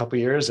low for a couple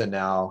of years, and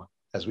now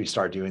as we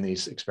start doing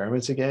these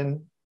experiments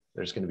again,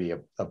 there's going to be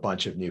a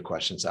bunch of new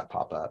questions that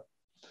pop up.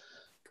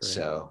 Great.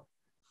 So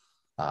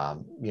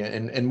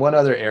and one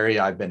other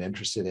area I've been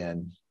interested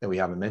in that we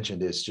haven't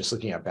mentioned is just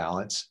looking at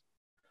balance.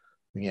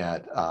 Looking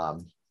at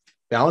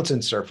balance in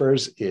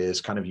surfers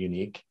is kind of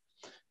unique.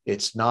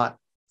 It's not,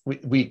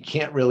 we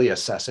can't really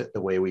assess it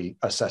the way we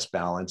assess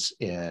balance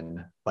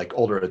in like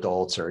older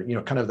adults, or,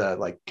 kind of the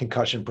like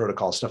concussion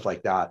protocol, stuff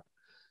like that,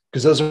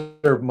 because those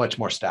are much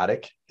more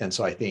static. And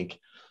so I think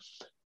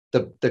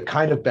the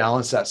kind of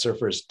balance that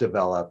surfers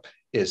develop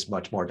is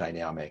much more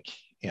dynamic,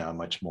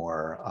 much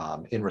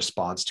more in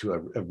response to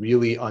a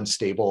really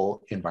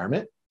unstable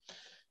environment.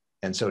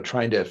 And so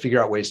trying to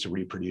figure out ways to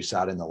reproduce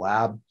that in the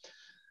lab.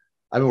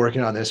 I've been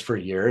working on this for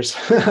years.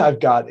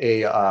 I've got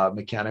a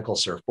mechanical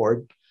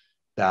surfboard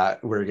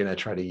that we're going to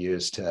try to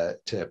use to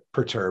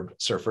perturb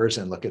surfers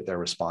and look at their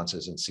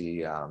responses and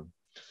see,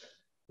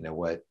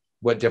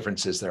 what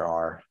differences there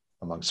are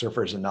among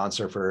surfers and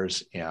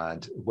non-surfers,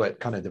 and what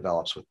kind of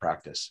develops with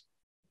practice.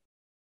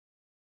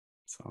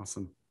 That's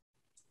awesome.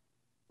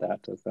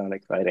 That does sound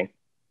exciting.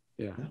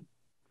 Yeah.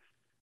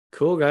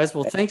 Cool, guys.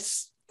 Well,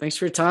 thanks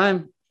for your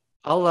time.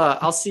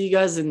 I'll see you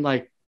guys in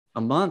like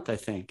a month, I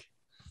think.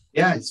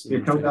 Yeah,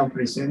 you're coming down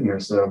pretty soon here,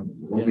 so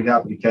we'll be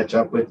happy to catch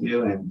up with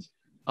you. And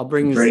I'll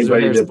bring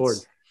Zouhair's board.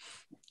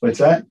 What's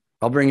that?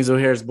 I'll bring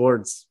Zouhair's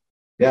boards.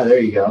 Yeah, there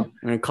you go. I'm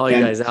going to call you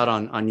guys out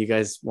on you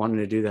guys wanting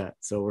to do that.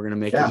 So we're going to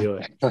make you do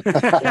it.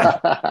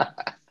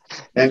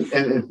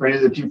 And for any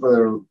of the people that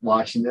are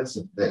watching this,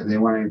 if they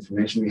want any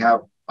information, we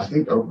have, I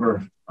think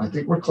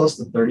we're close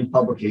to 30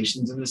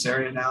 publications in this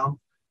area now.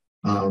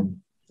 Over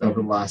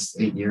the last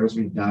 8 years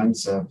we've done.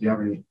 So if you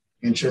have any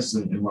interest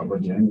in what we're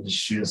doing, just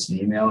shoot us an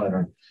email at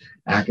our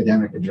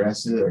academic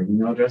addresses or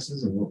email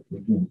addresses, and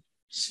we can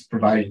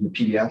providing the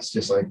PDFs,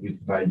 just like we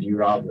provided you,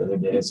 Rob, the other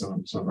day,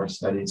 some of our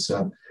studies.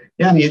 So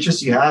yeah, in the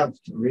interest you have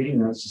reading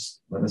those,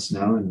 just let us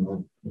know and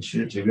we'll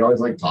shoot it to you. We always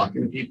like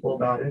talking to people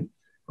about it,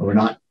 but we're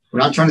not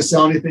trying to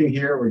sell anything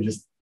here. We're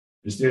just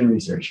doing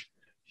research.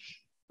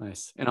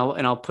 Nice. And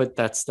I'll put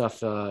that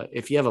stuff.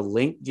 If you have a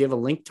link, do you have a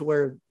link to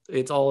where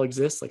it all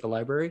exists, like a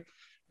library,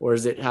 or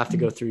does it have to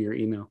go through your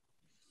email?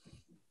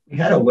 We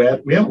have a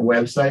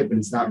website, but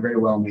it's not very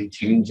well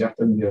maintained. Jeff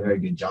doesn't do a very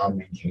good job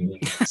maintaining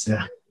it. So.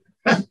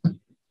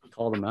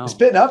 Call them out. It's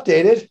been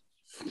updated.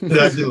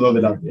 That's a little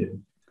bit updated.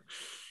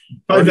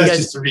 But that's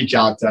just to reach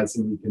out to us,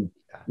 and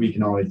we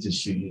can always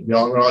just shoot you.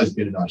 We're always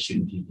good about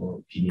shooting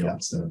people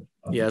PDFs. So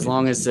yeah, as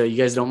long as you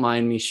guys don't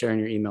mind me sharing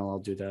your email, I'll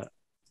do that.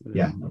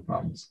 Yeah, no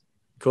problems.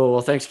 Cool.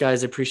 Well, thanks,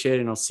 guys. I appreciate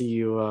it, and I'll see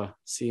you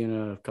in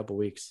a couple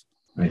weeks.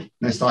 All right.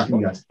 Nice talking to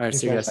you guys. All right.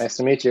 See you guys. Nice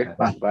to meet you.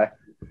 Bye. Bye.